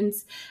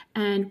ingredients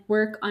and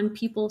work on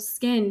people's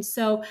skin.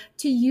 So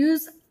to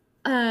use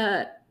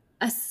a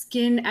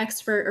skin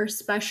expert or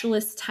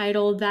specialist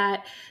title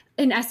that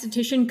an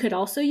esthetician could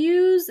also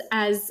use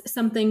as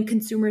something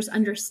consumers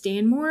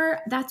understand more,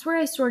 that's where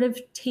I sort of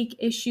take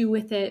issue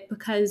with it,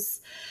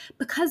 because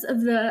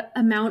of the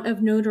amount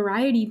of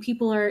notoriety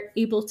people are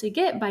able to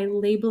get by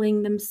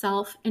labeling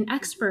themselves an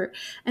expert.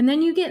 And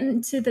then you get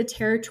into the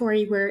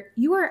territory where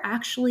you are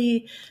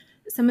actually,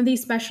 some of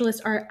these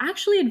specialists are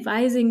actually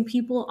advising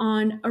people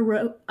on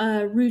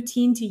a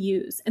routine to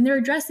use, and they're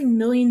addressing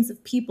millions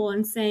of people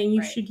and saying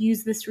you should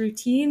use this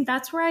routine.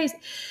 That's where I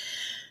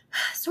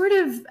sort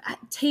of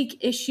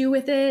take issue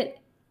with it.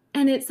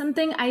 And it's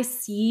something I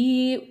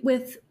see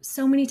with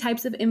so many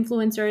types of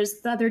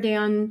influencers. The other day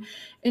on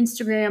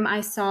Instagram,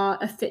 I saw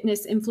a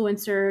fitness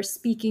influencer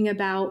speaking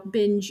about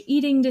binge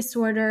eating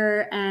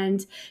disorder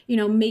and,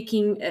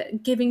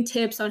 giving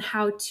tips on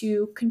how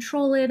to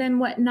control it and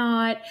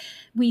whatnot.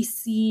 We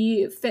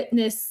see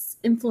fitness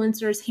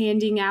influencers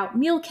handing out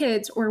meal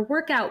kits or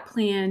workout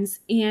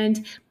plans,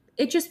 and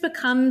it just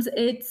becomes,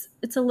 it's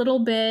a little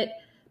bit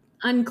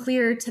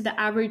unclear to the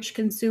average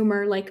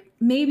consumer. Like,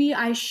 maybe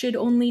I should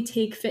only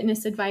take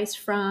fitness advice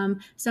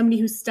from somebody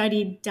who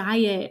studied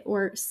diet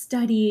or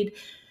studied,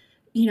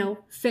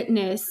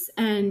 fitness.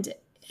 And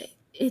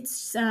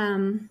it's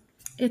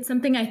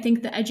something I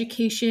think the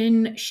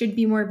education should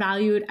be more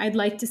valued. I'd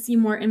like to see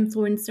more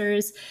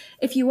influencers.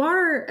 If you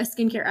are a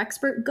skincare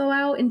expert, go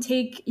out and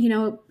take,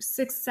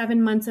 6-7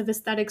 months of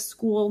aesthetic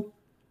school.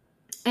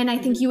 And I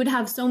think you would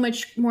have so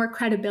much more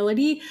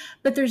credibility,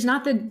 but there's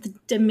not the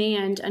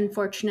demand,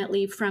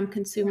 unfortunately, from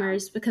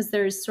consumers, because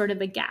there's sort of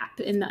a gap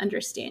in the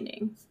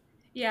understanding.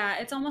 Yeah,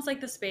 it's almost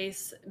like the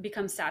space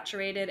becomes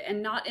saturated,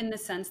 and not in the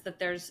sense that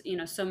there's,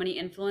 so many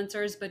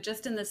influencers, but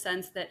just in the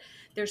sense that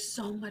there's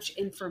so much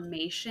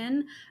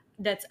information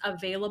that's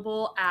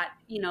available at,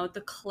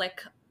 the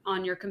click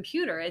on your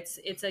computer. It's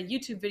a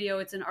YouTube video,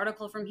 it's an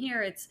article from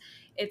here,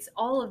 it's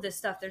all of this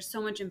stuff. There's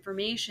so much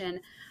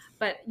information.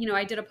 But,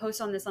 I did a post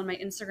on this on my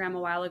Instagram a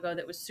while ago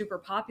that was super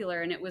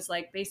popular. And it was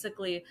like,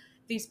 basically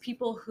these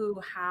people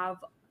who have,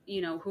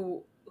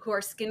 who are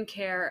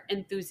skincare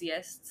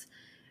enthusiasts,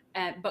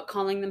 but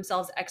calling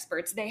themselves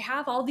experts, they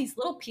have all these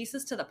little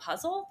pieces to the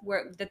puzzle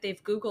that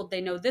they've Googled.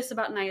 They know this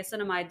about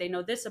niacinamide. They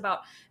know this about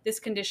this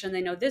condition. They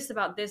know this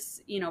about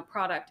this,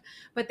 product,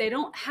 but they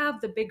don't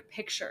have the big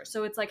picture.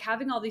 So it's like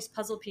having all these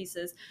puzzle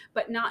pieces,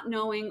 but not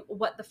knowing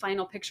what the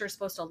final picture is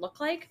supposed to look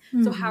like.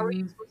 Mm-hmm. So how are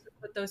you supposed to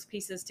put those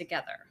pieces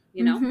together,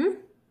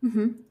 Mm-hmm.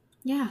 Mm-hmm.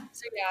 Yeah.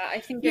 So yeah, I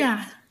think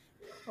it's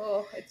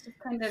just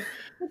kind of,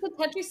 it's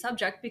a touchy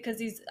subject,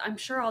 because I'm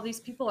sure all these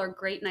people are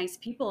great, nice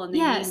people, and they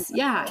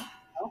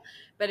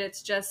but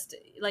it's just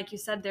like you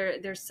said,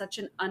 there's such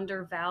an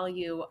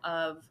undervalue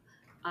of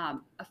a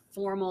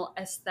formal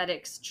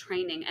aesthetics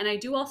training. And I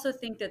do also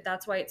think that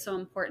that's why it's so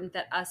important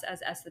that us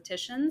as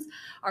estheticians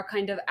are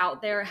kind of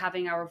out there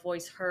having our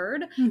voice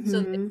heard,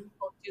 so that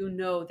people do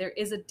know there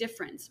is a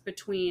difference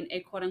between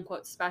a quote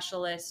unquote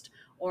specialist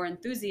or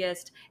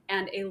enthusiast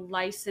and a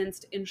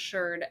licensed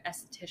insured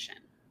esthetician.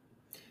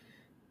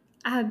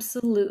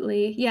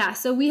 Absolutely. Yeah.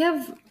 So we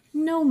have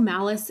no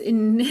malice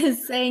in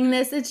saying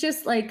this. It's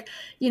just like,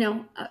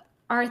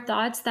 our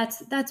thoughts.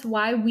 That's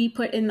why we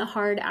put in the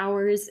hard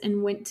hours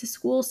and went to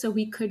school so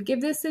we could give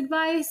this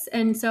advice.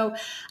 And so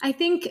I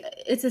think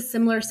it's a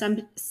similar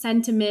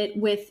sentiment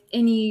with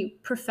any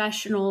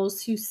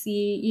professionals who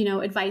see,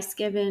 advice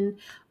given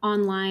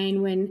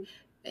online when,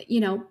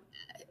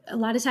 a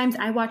lot of times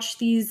I watch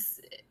these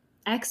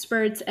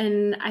experts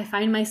and I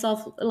find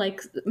myself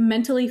like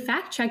mentally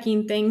fact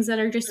checking things that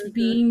are just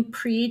being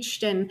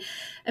preached, and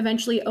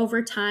eventually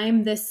over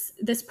time this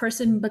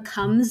person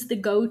becomes the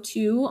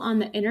go-to on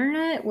the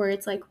internet, where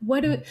it's like,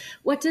 what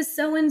does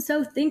so and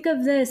so think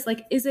of this,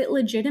 like, is it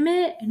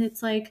legitimate? And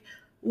it's like,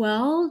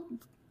 well,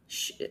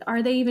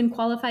 are they even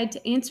qualified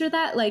to answer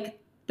that? Like,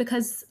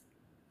 because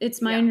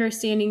it's my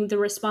understanding the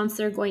response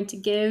they're going to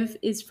give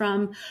is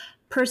from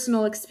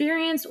personal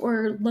experience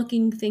or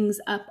looking things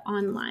up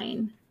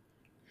online.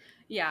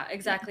 Yeah,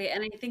 exactly.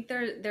 And I think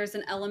there's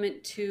an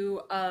element too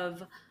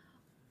of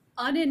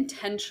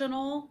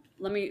unintentional,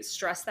 let me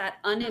stress that,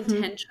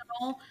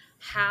 unintentional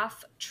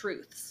half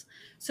truths.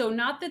 So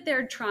not that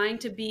they're trying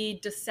to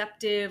be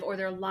deceptive or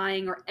they're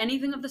lying or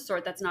anything of the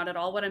sort. That's not at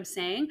all what I'm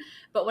saying.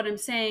 But what I'm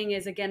saying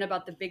is, again,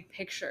 about the big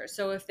picture.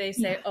 So if they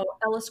say, oh,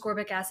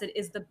 L-ascorbic acid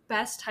is the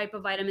best type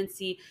of vitamin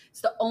C,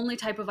 it's the only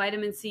type of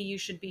vitamin C you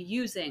should be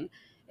using.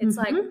 It's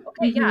like,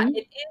 okay, yeah,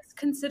 it is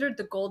considered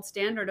the gold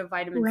standard of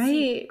vitamin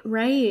C.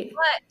 Right.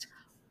 But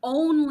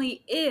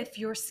only if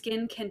your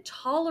skin can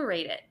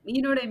tolerate it.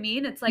 You know what I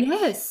mean? It's like, if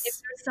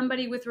there's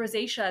somebody with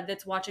rosacea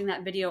that's watching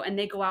that video and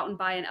they go out and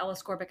buy an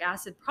L-ascorbic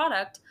acid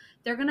product,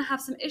 they're going to have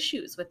some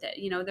issues with it.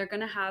 They're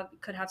going to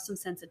could have some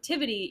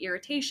sensitivity,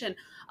 irritation,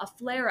 a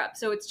flare up.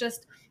 So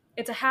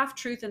it's a half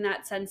truth in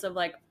that sense of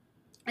like,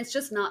 it's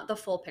just not the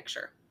full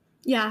picture.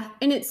 Yeah.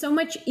 And it's so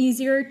much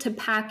easier to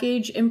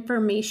package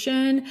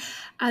information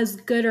as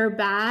good or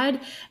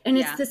bad. And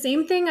it's the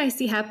same thing I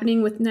see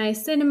happening with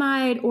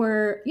niacinamide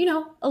or,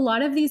 a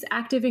lot of these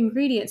active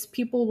ingredients.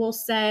 People will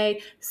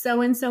say,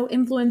 so-and-so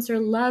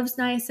influencer loves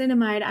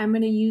niacinamide, I'm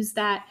going to use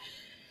that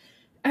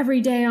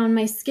every day on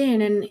my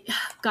skin. And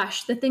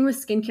gosh, the thing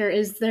with skincare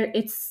is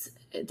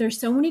there's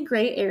so many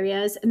gray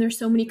areas and there's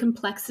so many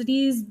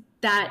complexities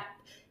that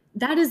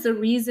is the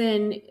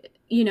reason,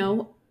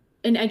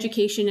 an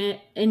education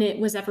in it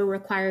was ever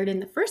required in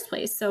the first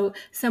place. So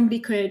somebody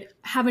could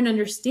have an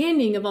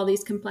understanding of all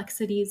these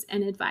complexities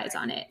and advise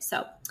on it.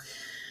 So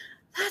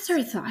that's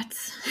our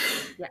thoughts.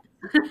 Yeah.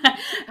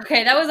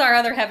 Okay. That was our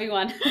other heavy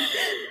one.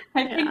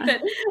 I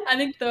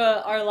think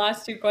our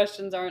last two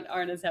questions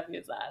aren't as heavy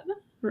as that.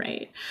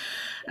 Right.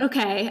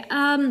 Okay.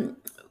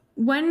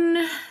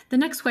 When the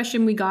next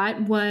question we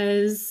got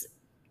was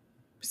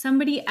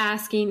somebody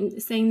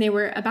saying they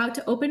were about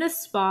to open a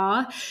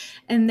spa,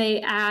 and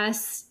they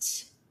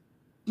asked,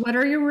 what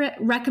are your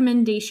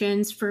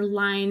recommendations for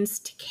lines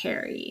to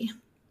carry?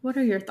 What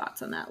are your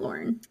thoughts on that,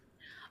 Lauren?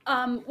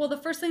 Well, the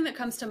first thing that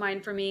comes to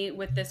mind for me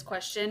with this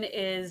question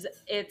is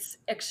it's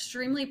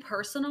extremely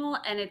personal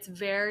and it's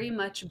very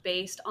much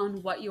based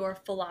on what your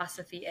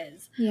philosophy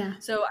is. Yeah.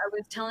 So I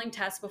was telling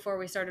Tess before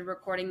we started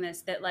recording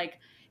this that, like,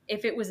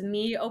 if it was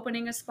me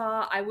opening a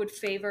spa, I would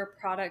favor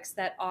products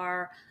that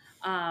are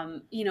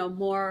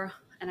more,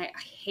 and I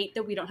hate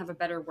that we don't have a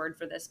better word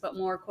for this, but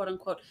more quote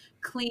unquote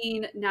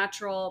clean,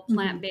 natural,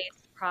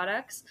 plant-based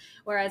products.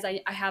 Whereas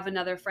I have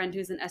another friend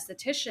who's an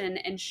esthetician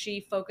and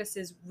she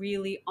focuses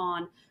really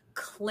on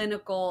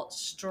clinical,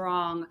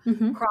 strong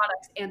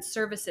products and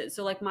services.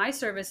 So like my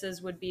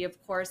services would be,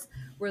 of course,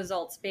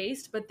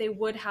 results-based, but they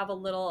would have a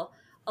little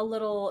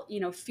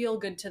feel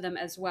good to them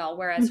as well.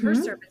 Whereas her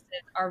services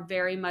are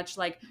very much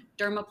like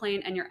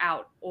dermaplane and you're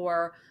out,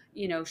 or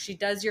she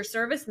does your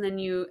service and then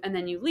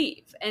you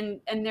leave.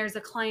 And there's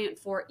a client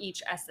for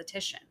each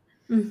esthetician.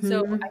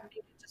 So I think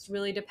it just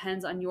really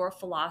depends on your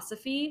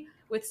philosophy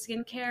with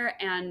skincare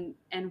and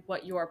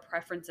what your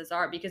preferences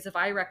are. Because if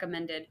I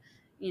recommended,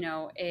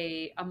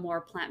 a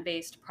more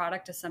plant-based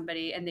product to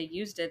somebody and they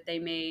used it, they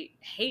may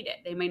hate it.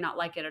 They may not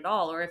like it at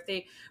all. Or if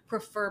they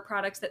prefer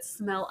products that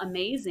smell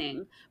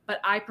amazing, but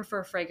I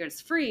prefer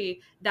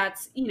fragrance-free,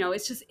 that's,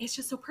 it's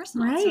just so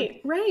personal.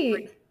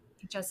 Right.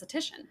 Each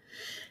esthetician.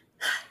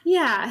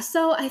 Yeah.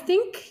 So I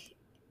think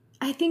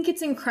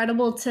it's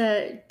incredible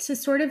to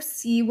sort of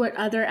see what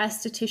other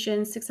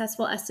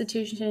successful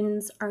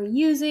estheticians are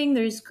using.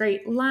 There's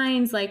great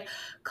lines like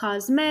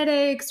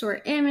cosmetics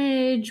or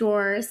image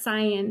or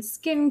science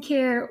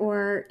skincare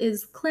or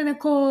is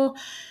clinical.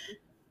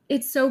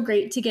 It's so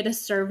great to get a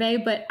survey,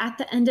 but at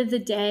the end of the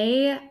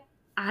day,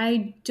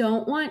 I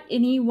don't want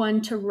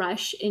anyone to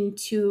rush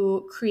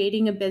into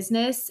creating a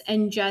business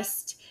and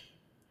just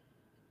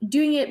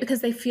doing it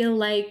because they feel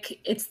like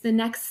it's the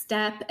next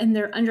step and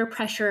they're under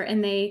pressure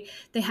and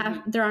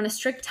they're on a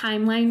strict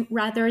timeline,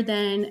 rather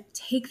than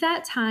take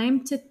that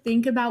time to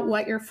think about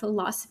what your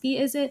philosophy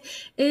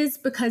is,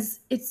 because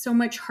it's so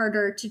much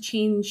harder to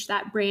change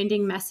that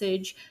branding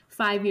message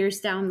 5 years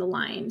down the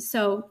line.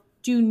 So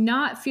do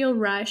not feel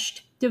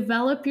rushed.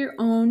 Develop your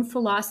own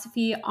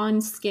philosophy on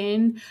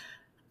skin.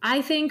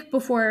 I think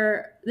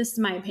this is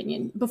my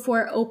opinion,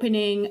 before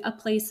opening a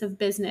place of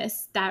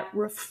business that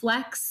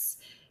reflects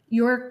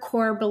your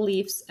core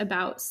beliefs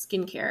about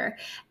skincare.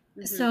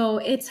 Mm-hmm. So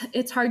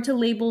it's hard to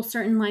label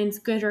certain lines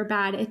good or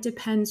bad. It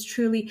depends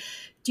truly.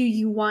 Do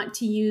you want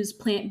to use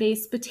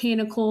plant-based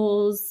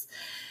botanicals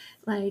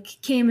like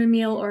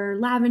chamomile or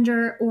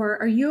lavender,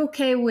 or are you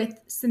okay with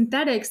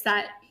synthetics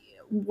that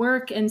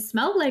work and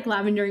smell like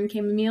lavender and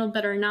chamomile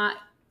but are not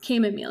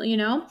chamomile,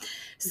 Mm-hmm.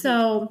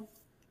 So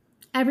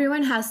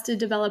everyone has to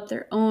develop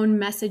their own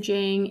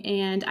messaging,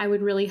 and I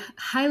would really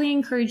highly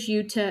encourage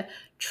you to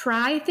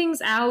try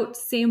things out,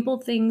 sample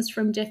things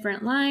from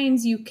different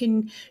lines. You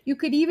could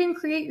even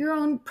create your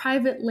own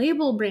private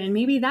label brand.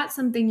 Maybe that's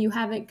something you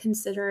haven't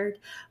considered,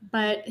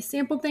 but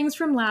sample things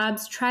from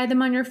labs, try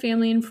them on your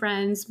family and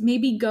friends,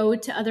 maybe go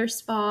to other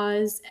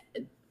spas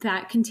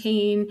that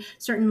contain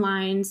certain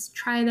lines,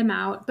 try them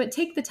out, but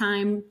take the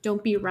time,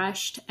 don't be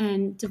rushed,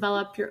 and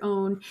develop your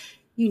own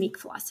unique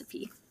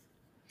philosophy.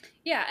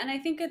 Yeah, and I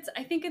think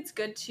it's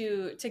good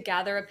to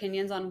gather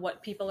opinions on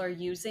what people are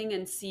using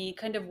and see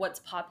kind of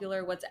what's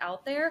popular, what's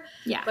out there.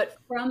 Yeah. But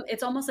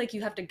it's almost like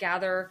you have to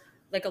gather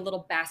like a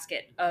little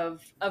basket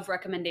of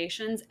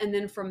recommendations, and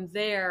then from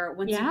there,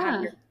 once you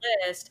have your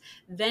list,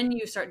 then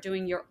you start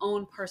doing your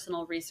own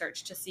personal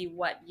research to see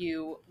what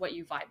you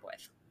vibe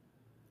with.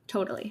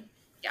 Totally.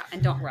 Yeah,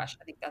 and don't rush.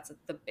 I think that's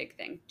the big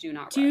thing. Do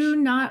not rush. Do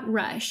not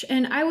rush.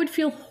 And I would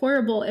feel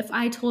horrible if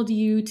I told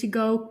you to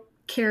go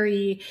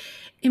carry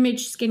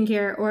Image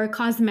skincare or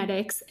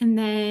cosmetics and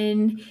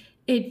then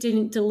it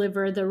didn't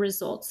deliver the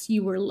results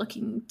you were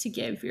looking to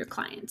give your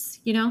clients,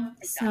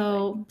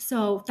 Exactly.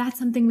 So that's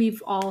something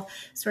we've all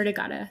sort of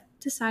got to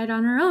decide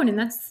on our own. And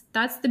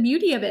that's the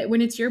beauty of it. When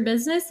it's your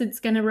business, it's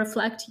going to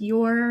reflect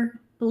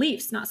your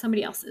beliefs, not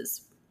somebody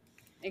else's.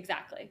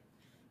 Exactly.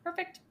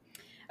 Perfect.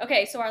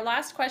 Okay, so our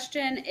last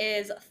question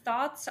is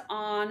thoughts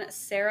on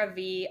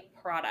CeraVe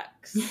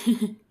products,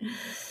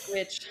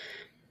 which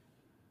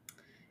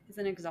is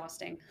an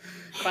exhausting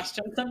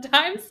question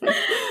sometimes.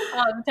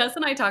 Tess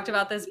and I talked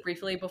about this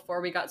briefly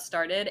before we got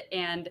started,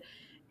 and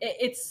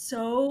it's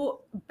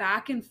so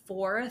back and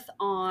forth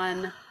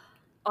on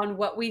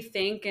what we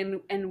think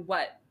and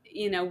what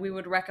we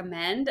would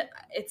recommend.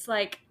 It's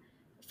like,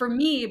 for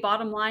me,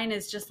 bottom line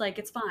is just like,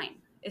 it's fine.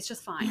 It's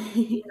just fine.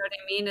 You know what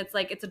I mean? It's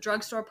like, it's a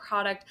drugstore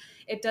product.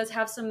 It does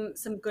have some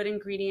good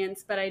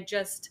ingredients, but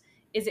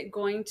is it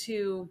going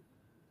to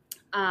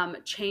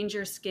change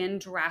your skin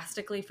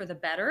drastically for the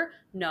better?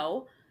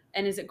 No.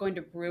 And is it going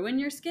to ruin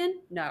your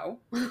skin? No.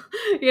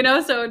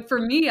 So for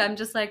me, I'm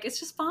just like, it's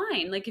just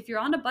fine. Like, if you're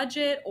on a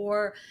budget,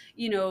 or,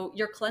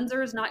 your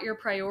cleanser is not your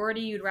priority,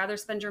 you'd rather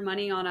spend your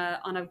money on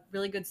a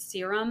really good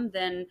serum,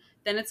 then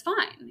it's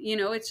fine.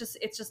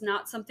 It's just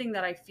not something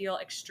that I feel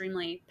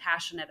extremely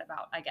passionate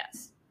about, I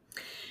guess.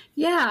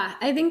 Yeah,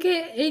 I think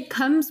it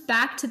comes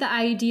back to the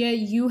idea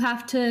you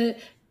have to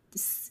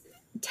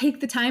take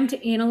the time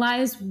to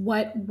analyze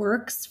what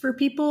works for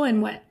people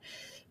and what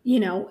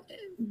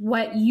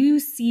you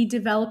see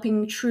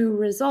developing true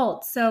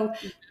results. So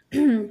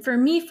for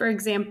me, for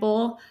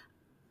example,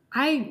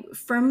 I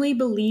firmly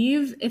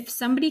believe if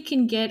somebody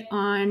can get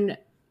on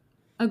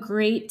a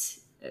great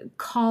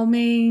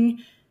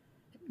calming,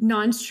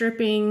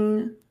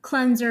 non-stripping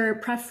cleanser,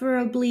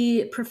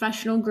 preferably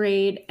professional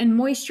grade, and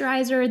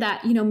moisturizer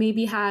that,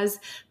 maybe has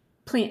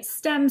plant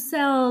stem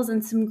cells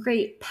and some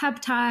great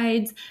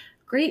peptides,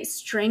 great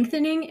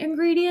strengthening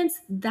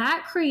ingredients,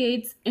 that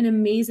creates an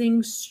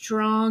amazing,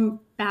 strong,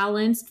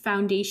 balanced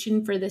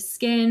foundation for the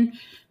skin.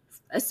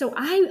 So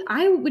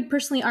I would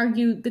personally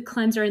argue the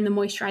cleanser and the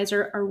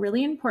moisturizer are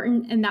really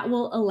important, and that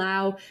will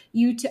allow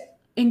you to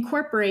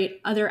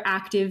incorporate other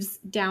actives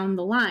down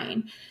the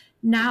line.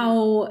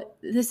 Now,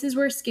 this is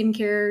where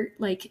skincare,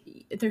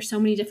 there's so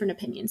many different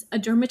opinions. A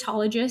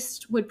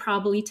dermatologist would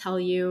probably tell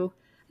you,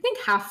 I think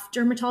half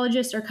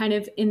dermatologists are kind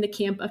of in the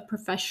camp of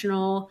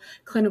professional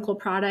clinical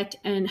product,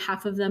 and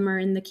half of them are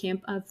in the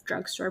camp of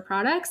drugstore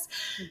products.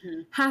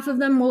 Mm-hmm. Half of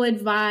them will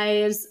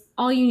advise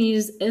all you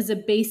need is a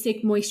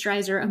basic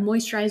moisturizer. A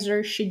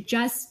moisturizer should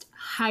just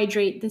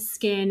hydrate the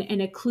skin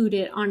and occlude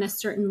it on a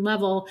certain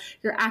level.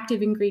 Your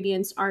active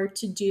ingredients are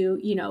to do,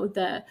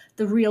 the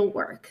real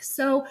work.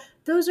 So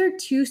those are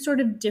two sort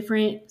of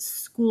different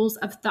schools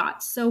of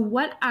thought. So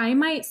what I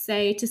might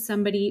say to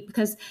somebody,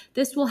 because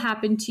this will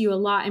happen to you a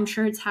lot, I'm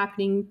sure it's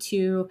happening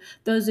to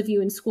those of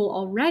you in school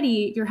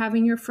already, you're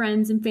having your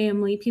friends and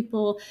family,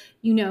 people,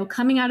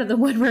 coming out of the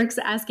woodworks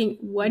asking,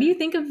 what do you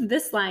think of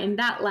this line,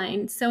 that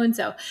line,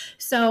 so-and-so.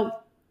 So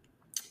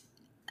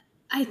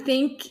I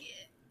think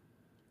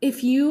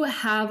if you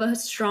have a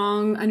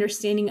strong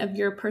understanding of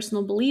your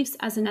personal beliefs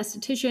as an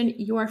esthetician,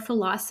 your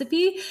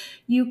philosophy,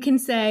 you can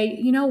say,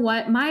 you know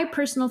what, my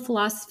personal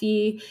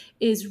philosophy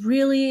is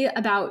really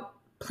about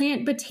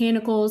plant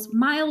botanicals,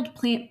 mild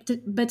plant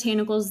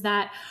botanicals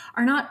that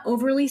are not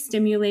overly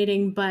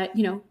stimulating, but,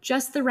 you know,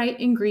 just the right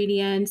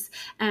ingredients,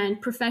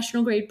 and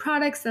professional grade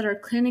products that are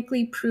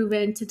clinically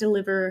proven to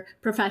deliver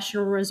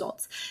professional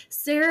results.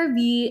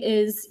 CeraVe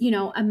is, you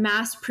know, a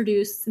mass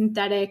produced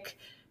synthetic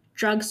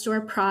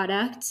drugstore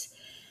product,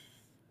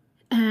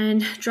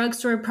 and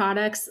drugstore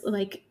products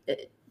like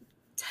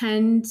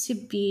tend to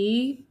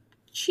be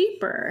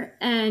cheaper,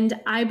 and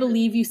I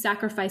believe you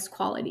sacrifice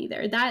quality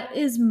there. That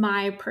is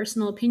my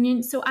personal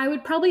opinion. So I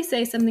would probably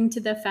say something to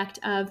the effect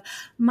of,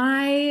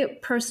 my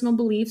personal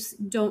beliefs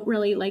don't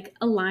really like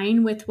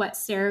align with what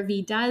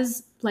CeraVe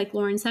does. Like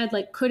Lauren said,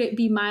 like, could it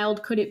be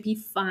mild? Could it be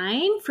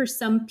fine for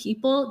some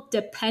people,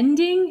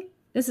 depending?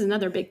 This is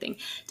another big thing.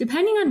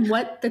 Depending on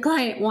what the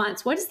client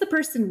wants. What does the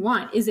person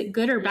want? Is it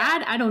good or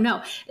bad? I don't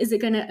know. Is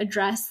it going to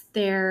address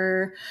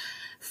their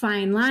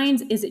fine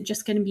lines? Is it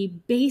just going to be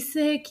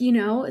basic? You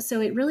know, so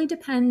it really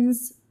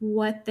depends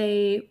what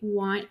they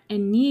want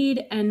and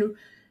need, and,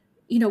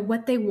 you know,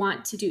 what they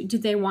want to do. Do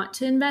they want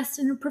to invest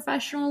in a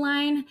professional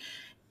line?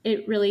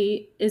 It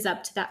really is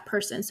up to that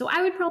person. So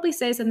I would probably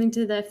say something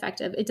to the effect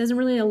of, it doesn't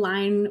really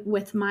align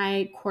with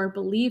my core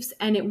beliefs,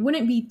 and it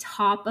wouldn't be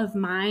top of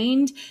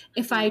mind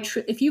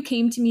if you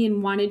came to me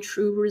and wanted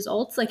true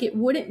results. Like, it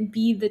wouldn't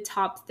be the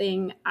top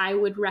thing I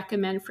would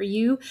recommend for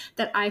you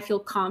that I feel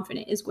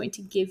confident is going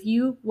to give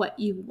you what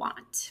you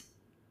want.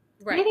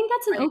 Right. And I think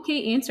that's an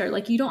okay answer.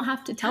 Like, you don't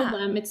have to tell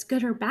them it's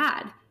good or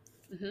bad.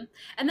 Mm-hmm.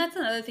 And that's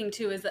another thing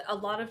too, is that a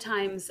lot of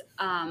times,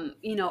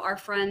 you know, our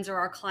friends or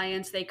our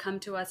clients, they come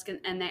to us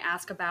and they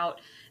ask about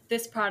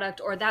this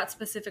product or that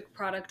specific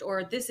product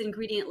or this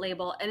ingredient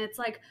label. And it's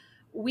like,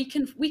 we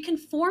can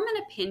form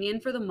an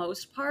opinion for the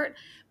most part.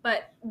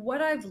 But what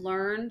I've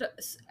learned,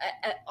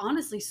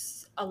 honestly,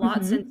 a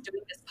lot since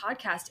doing this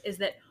podcast, is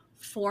that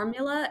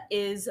formula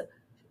is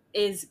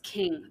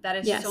king. That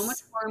is so much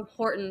more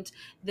important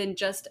than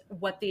just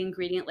what the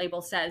ingredient label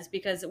says.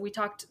 Because we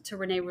talked to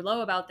Renee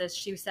Rouleau about this.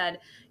 She said,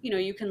 you know,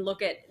 you can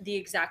look at the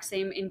exact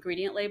same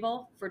ingredient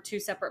label for two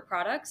separate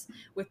products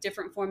with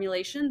different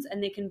formulations,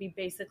 and they can be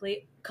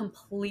basically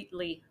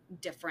completely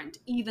different,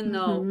 even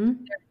though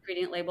their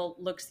ingredient label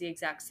looks the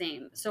exact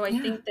same. So I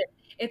think that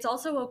it's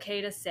also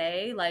okay to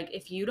say, like,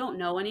 if you don't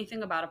know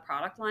anything about a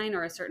product line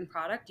or a certain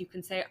product, you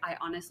can say, I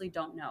honestly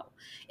don't know.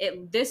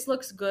 This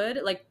looks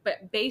good, like,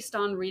 but based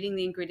on reading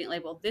the ingredient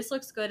label, this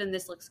looks good and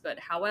this looks good.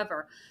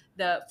 However,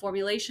 the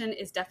formulation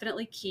is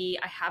definitely key.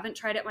 I haven't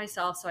tried it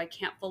myself, so I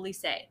can't fully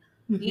say.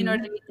 You know what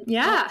I mean?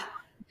 Yeah.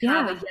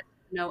 Have a yes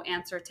or no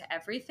answer to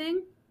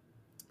everything.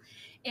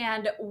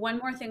 And one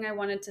more thing I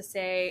wanted to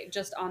say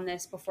just on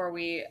this before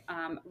we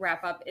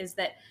wrap up is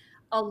that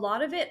a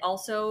lot of it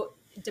also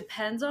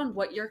depends on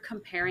what you're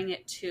comparing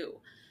it to.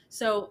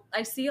 So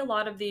I see a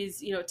lot of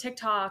these, you know,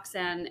 TikToks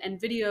and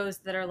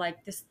videos that are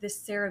like, this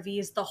CeraVe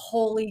is the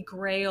holy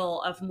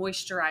grail of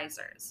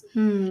moisturizers.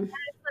 And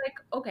it's like,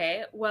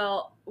 okay,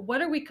 well,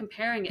 what are we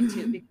comparing it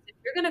to? Because if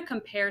you're going to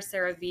compare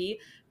CeraVe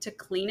to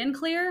Clean and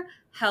Clear,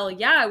 hell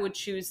yeah, I would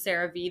choose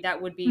CeraVe.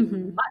 That would be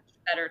much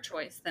better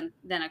choice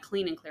than a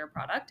Clean and Clear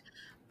product.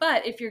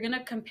 But if you're going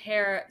to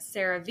compare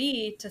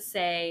CeraVe to,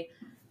 say,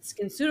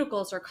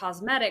 SkinCeuticals or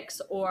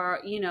cosmetics or,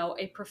 you know,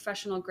 a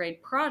professional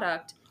grade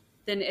product,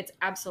 then it's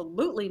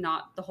absolutely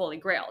not the holy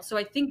grail. So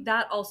I think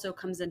that also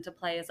comes into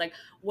play, is like,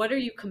 what are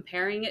you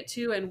comparing it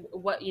to, and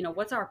what, you know,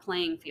 what's our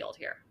playing field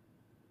here?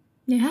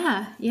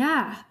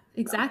 Yeah,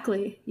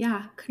 exactly.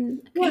 Yeah.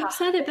 Couldn't have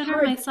said it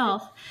better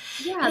myself.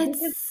 Yeah.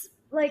 Because,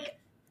 like,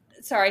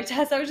 sorry,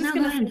 Tess, I was just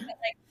going to say that,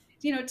 like,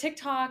 you know,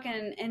 TikTok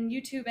and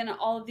YouTube and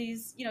all of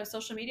these, you know,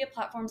 social media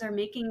platforms are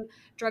making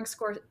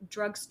drugstore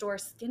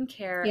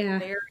skincare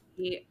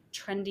very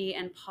trendy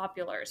and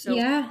popular. So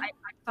I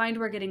find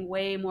we're getting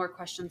way more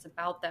questions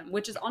about them,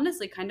 which is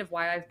honestly kind of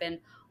why I've been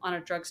on a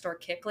drugstore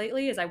kick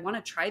lately, is I want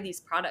to try these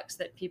products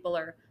that people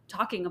are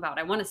talking about.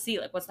 I want to see,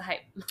 like, what's the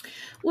hype?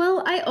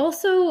 Well,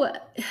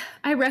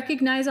 I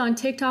recognize on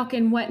TikTok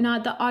and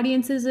whatnot, the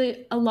audience is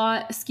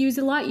skews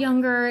a lot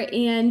younger,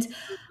 and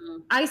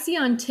I see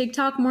on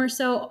TikTok more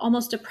so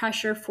almost a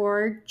pressure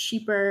for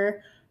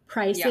cheaper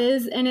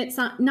prices. And it's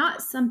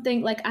not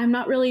something, like, I'm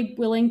not really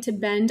willing to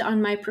bend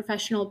on my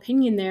professional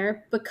opinion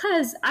there,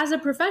 because as a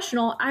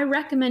professional, I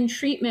recommend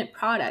treatment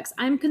products.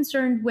 I'm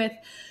concerned with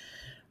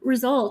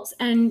results,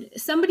 and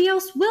somebody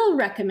else will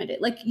recommend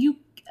it. Like,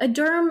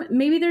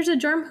 maybe there's a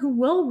derm who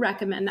will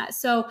recommend that.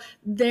 So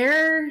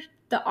they're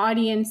the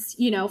audience,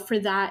 you know, for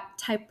that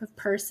type of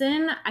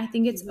person. I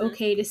think it's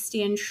okay to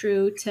stand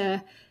true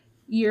to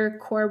your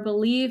core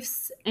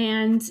beliefs.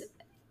 And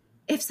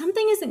if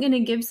something isn't going to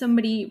give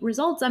somebody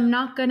results, I'm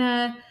not going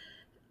to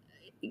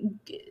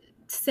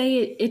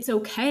say it's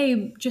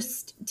okay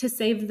just to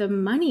save the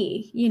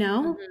money, you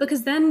know,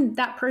 because then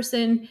that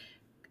person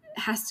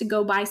has to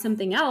go buy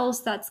something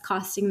else that's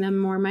costing them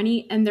more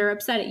money, and they're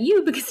upset at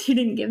you because you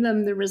didn't give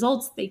them the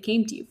results they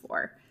came to you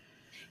for.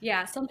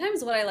 Yeah,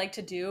 sometimes what I like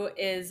to do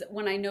is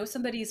when I know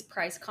somebody's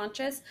price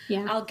conscious,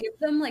 Yeah. I'll give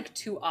them like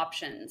two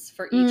options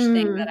for each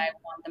thing that Mm. I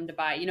want them to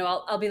buy.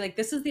 I'll be like,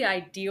 this is the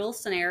ideal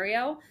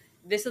scenario.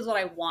 This is what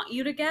I want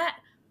you to get.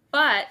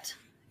 But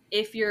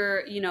if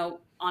you're,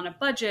 on a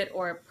budget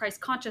or price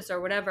conscious or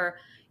whatever,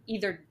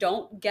 either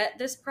don't get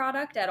this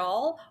product at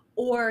all,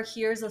 or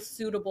here's a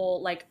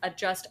suitable, like a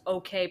just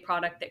okay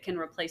product that can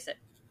replace it.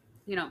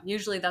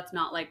 Usually that's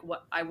not like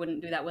what I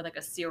wouldn't do that with like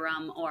a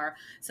serum or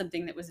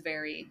something that was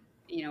very,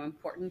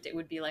 important. It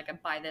would be like a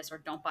buy this or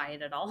don't buy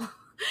it at all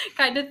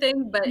kind of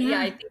thing. But yeah,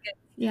 I Yeah. think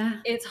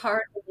Yeah. it's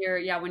hard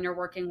when you're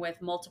working with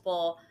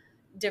multiple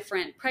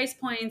different price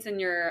points and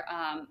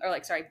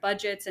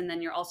budgets. And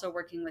then you're also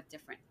working with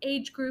different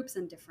age groups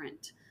and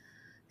different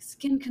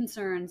skin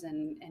concerns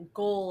and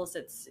goals.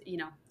 It's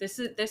this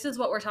is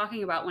what we're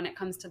talking about when it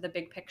comes to the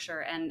big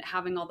picture and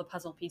having all the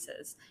puzzle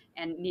pieces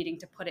and needing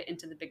to put it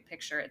into the big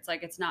picture. It's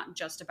like it's not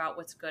just about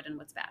what's good and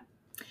what's bad.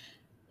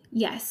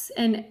 Yes.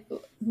 And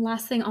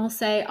last thing I'll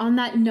say on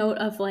that note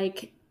of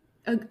like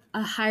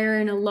a higher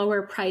and a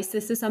lower price,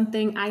 this is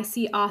something I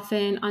see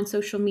often on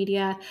social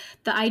media,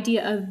 the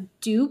idea of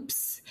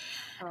dupes.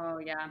 Oh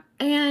yeah.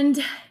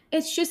 And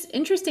it's just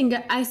interesting.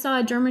 I saw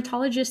a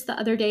dermatologist the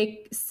other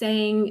day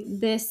saying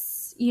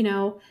this,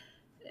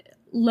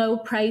 low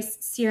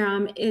priced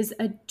serum is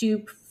a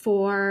dupe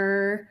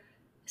for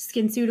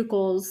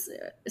SkinCeuticals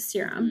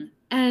serum. Mm-hmm.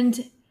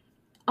 And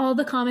all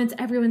the comments,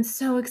 everyone's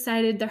so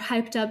excited. They're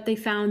hyped up. They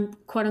found,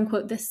 quote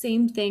unquote, the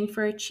same thing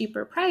for a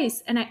cheaper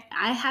price. And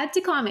I had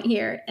to comment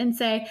here and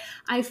say,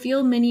 I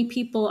feel many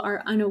people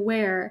are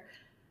unaware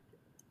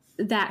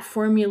that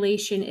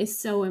formulation is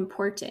so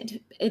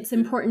important. It's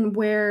important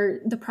where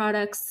the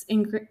product's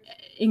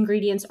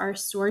ingredients are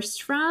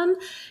sourced from.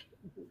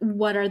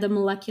 What are the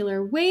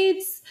molecular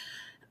weights?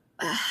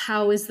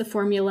 How is the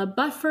formula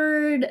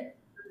buffered?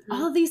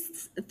 All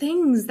these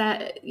things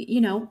that,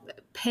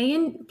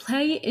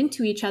 play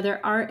into each other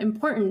are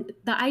important.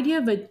 The idea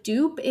of a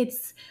dupe,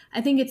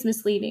 I think it's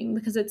misleading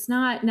because it's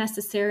not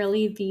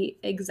necessarily the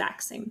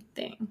exact same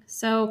thing.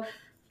 So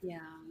yeah.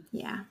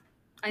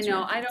 I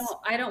know.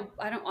 I don't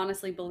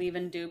honestly believe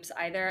in dupes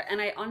either. And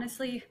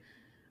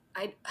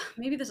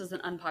maybe this is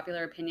an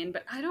unpopular opinion,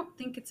 but I don't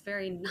think it's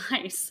very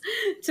nice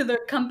to the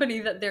company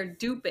that they're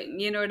duping.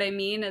 You know what I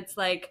mean? It's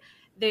like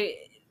the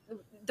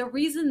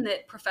reason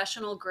that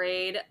professional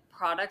grade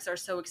products are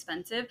so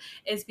expensive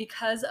is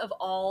because of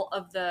all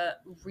of the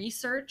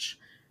research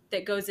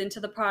that goes into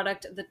the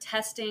product, the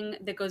testing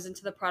that goes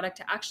into the product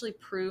to actually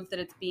prove that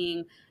it's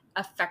being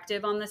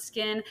effective on the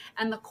skin,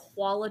 and the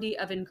quality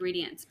of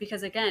ingredients.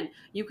 Because again,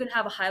 you can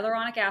have a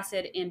hyaluronic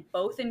acid in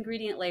both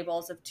ingredient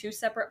labels of two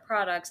separate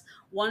products.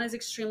 One is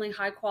extremely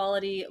high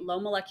quality, low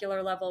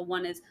molecular level.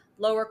 One is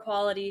lower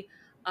quality,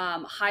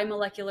 high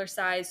molecular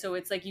size. So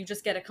it's like you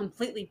just get a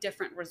completely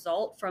different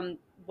result from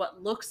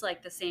what looks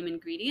like the same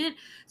ingredient.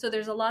 So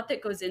there's a lot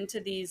that goes into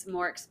these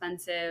more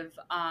expensive,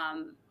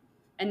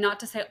 and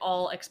not to say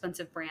all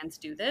expensive brands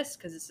do this,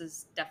 because this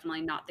is definitely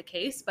not the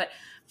case, but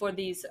for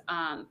these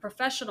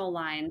professional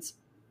lines,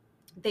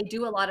 they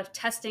do a lot of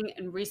testing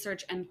and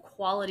research and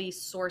quality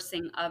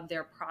sourcing of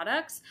their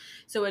products.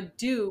 So a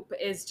dupe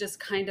is just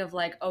kind of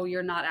like, oh,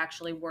 you're not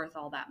actually worth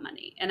all that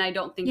money. And I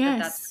don't think that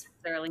that's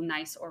necessarily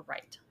nice or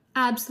right.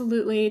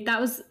 Absolutely.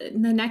 That was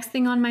the next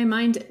thing on my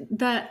mind.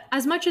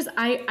 As much as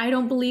I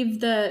don't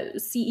believe the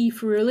CE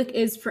ferulic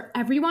is for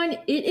everyone,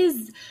 it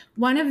is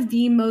one of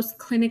the most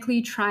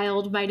clinically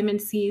trialed vitamin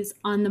C's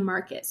on the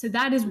market. So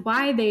that is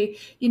why they,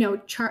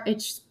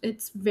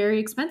 it's very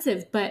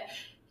expensive. But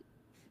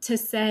to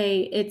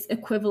say it's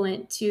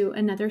equivalent to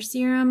another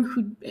serum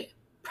who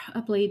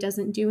probably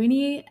doesn't do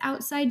any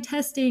outside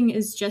testing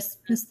is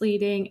just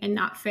misleading and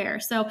not fair.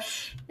 So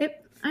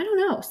I don't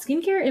know.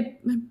 Skincare,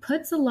 it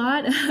puts a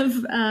lot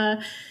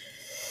of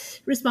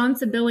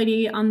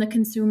responsibility on the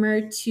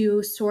consumer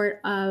to sort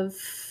of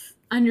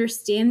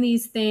understand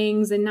these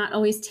things and not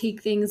always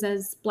take things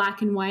as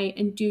black and white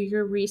and do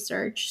your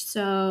research.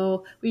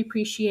 So we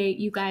appreciate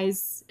you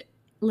guys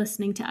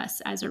listening to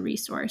us as a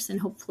resource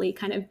and hopefully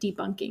kind of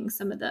debunking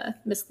some of the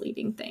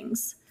misleading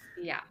things.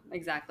 Yeah,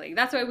 exactly.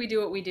 That's why we do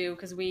what we do,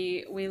 because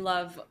we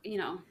love,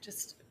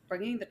 just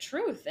bringing the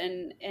truth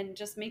and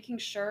just making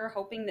sure,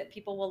 hoping that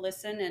people will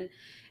listen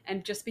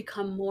and just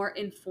become more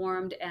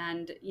informed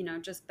and,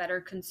 just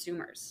better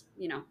consumers,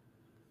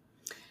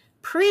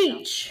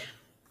 Preach. So.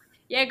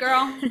 Yeah,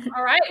 girl.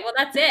 All right. Well,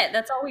 that's it.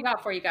 That's all we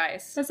got for you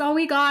guys. That's all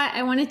we got.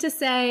 I wanted to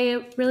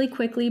say really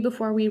quickly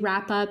before we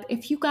wrap up,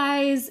 if you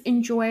guys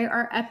enjoy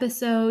our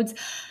episodes,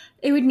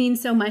 it would mean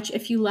so much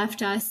if you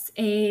left us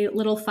a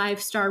little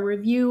 5-star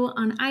review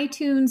on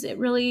iTunes. It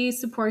really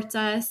supports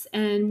us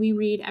and we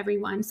read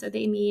everyone, so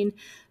they mean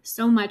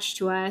so much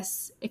to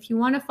us. If you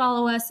want to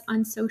follow us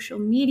on social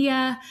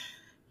media,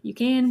 you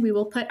can. We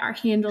will put our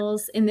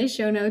handles in the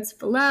show notes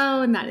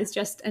below, and that is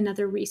just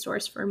another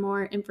resource for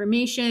more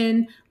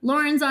information.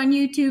 Lauren's on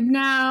YouTube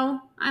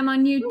now. I'm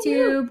on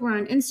YouTube. We're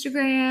on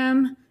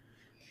Instagram.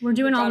 We're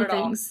doing all the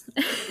things.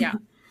 Yeah.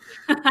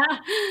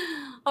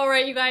 All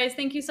right, you guys,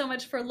 thank you so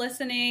much for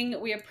listening.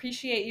 We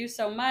appreciate you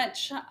so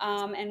much.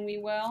 And we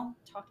will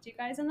talk to you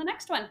guys in the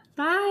next one.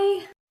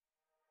 Bye.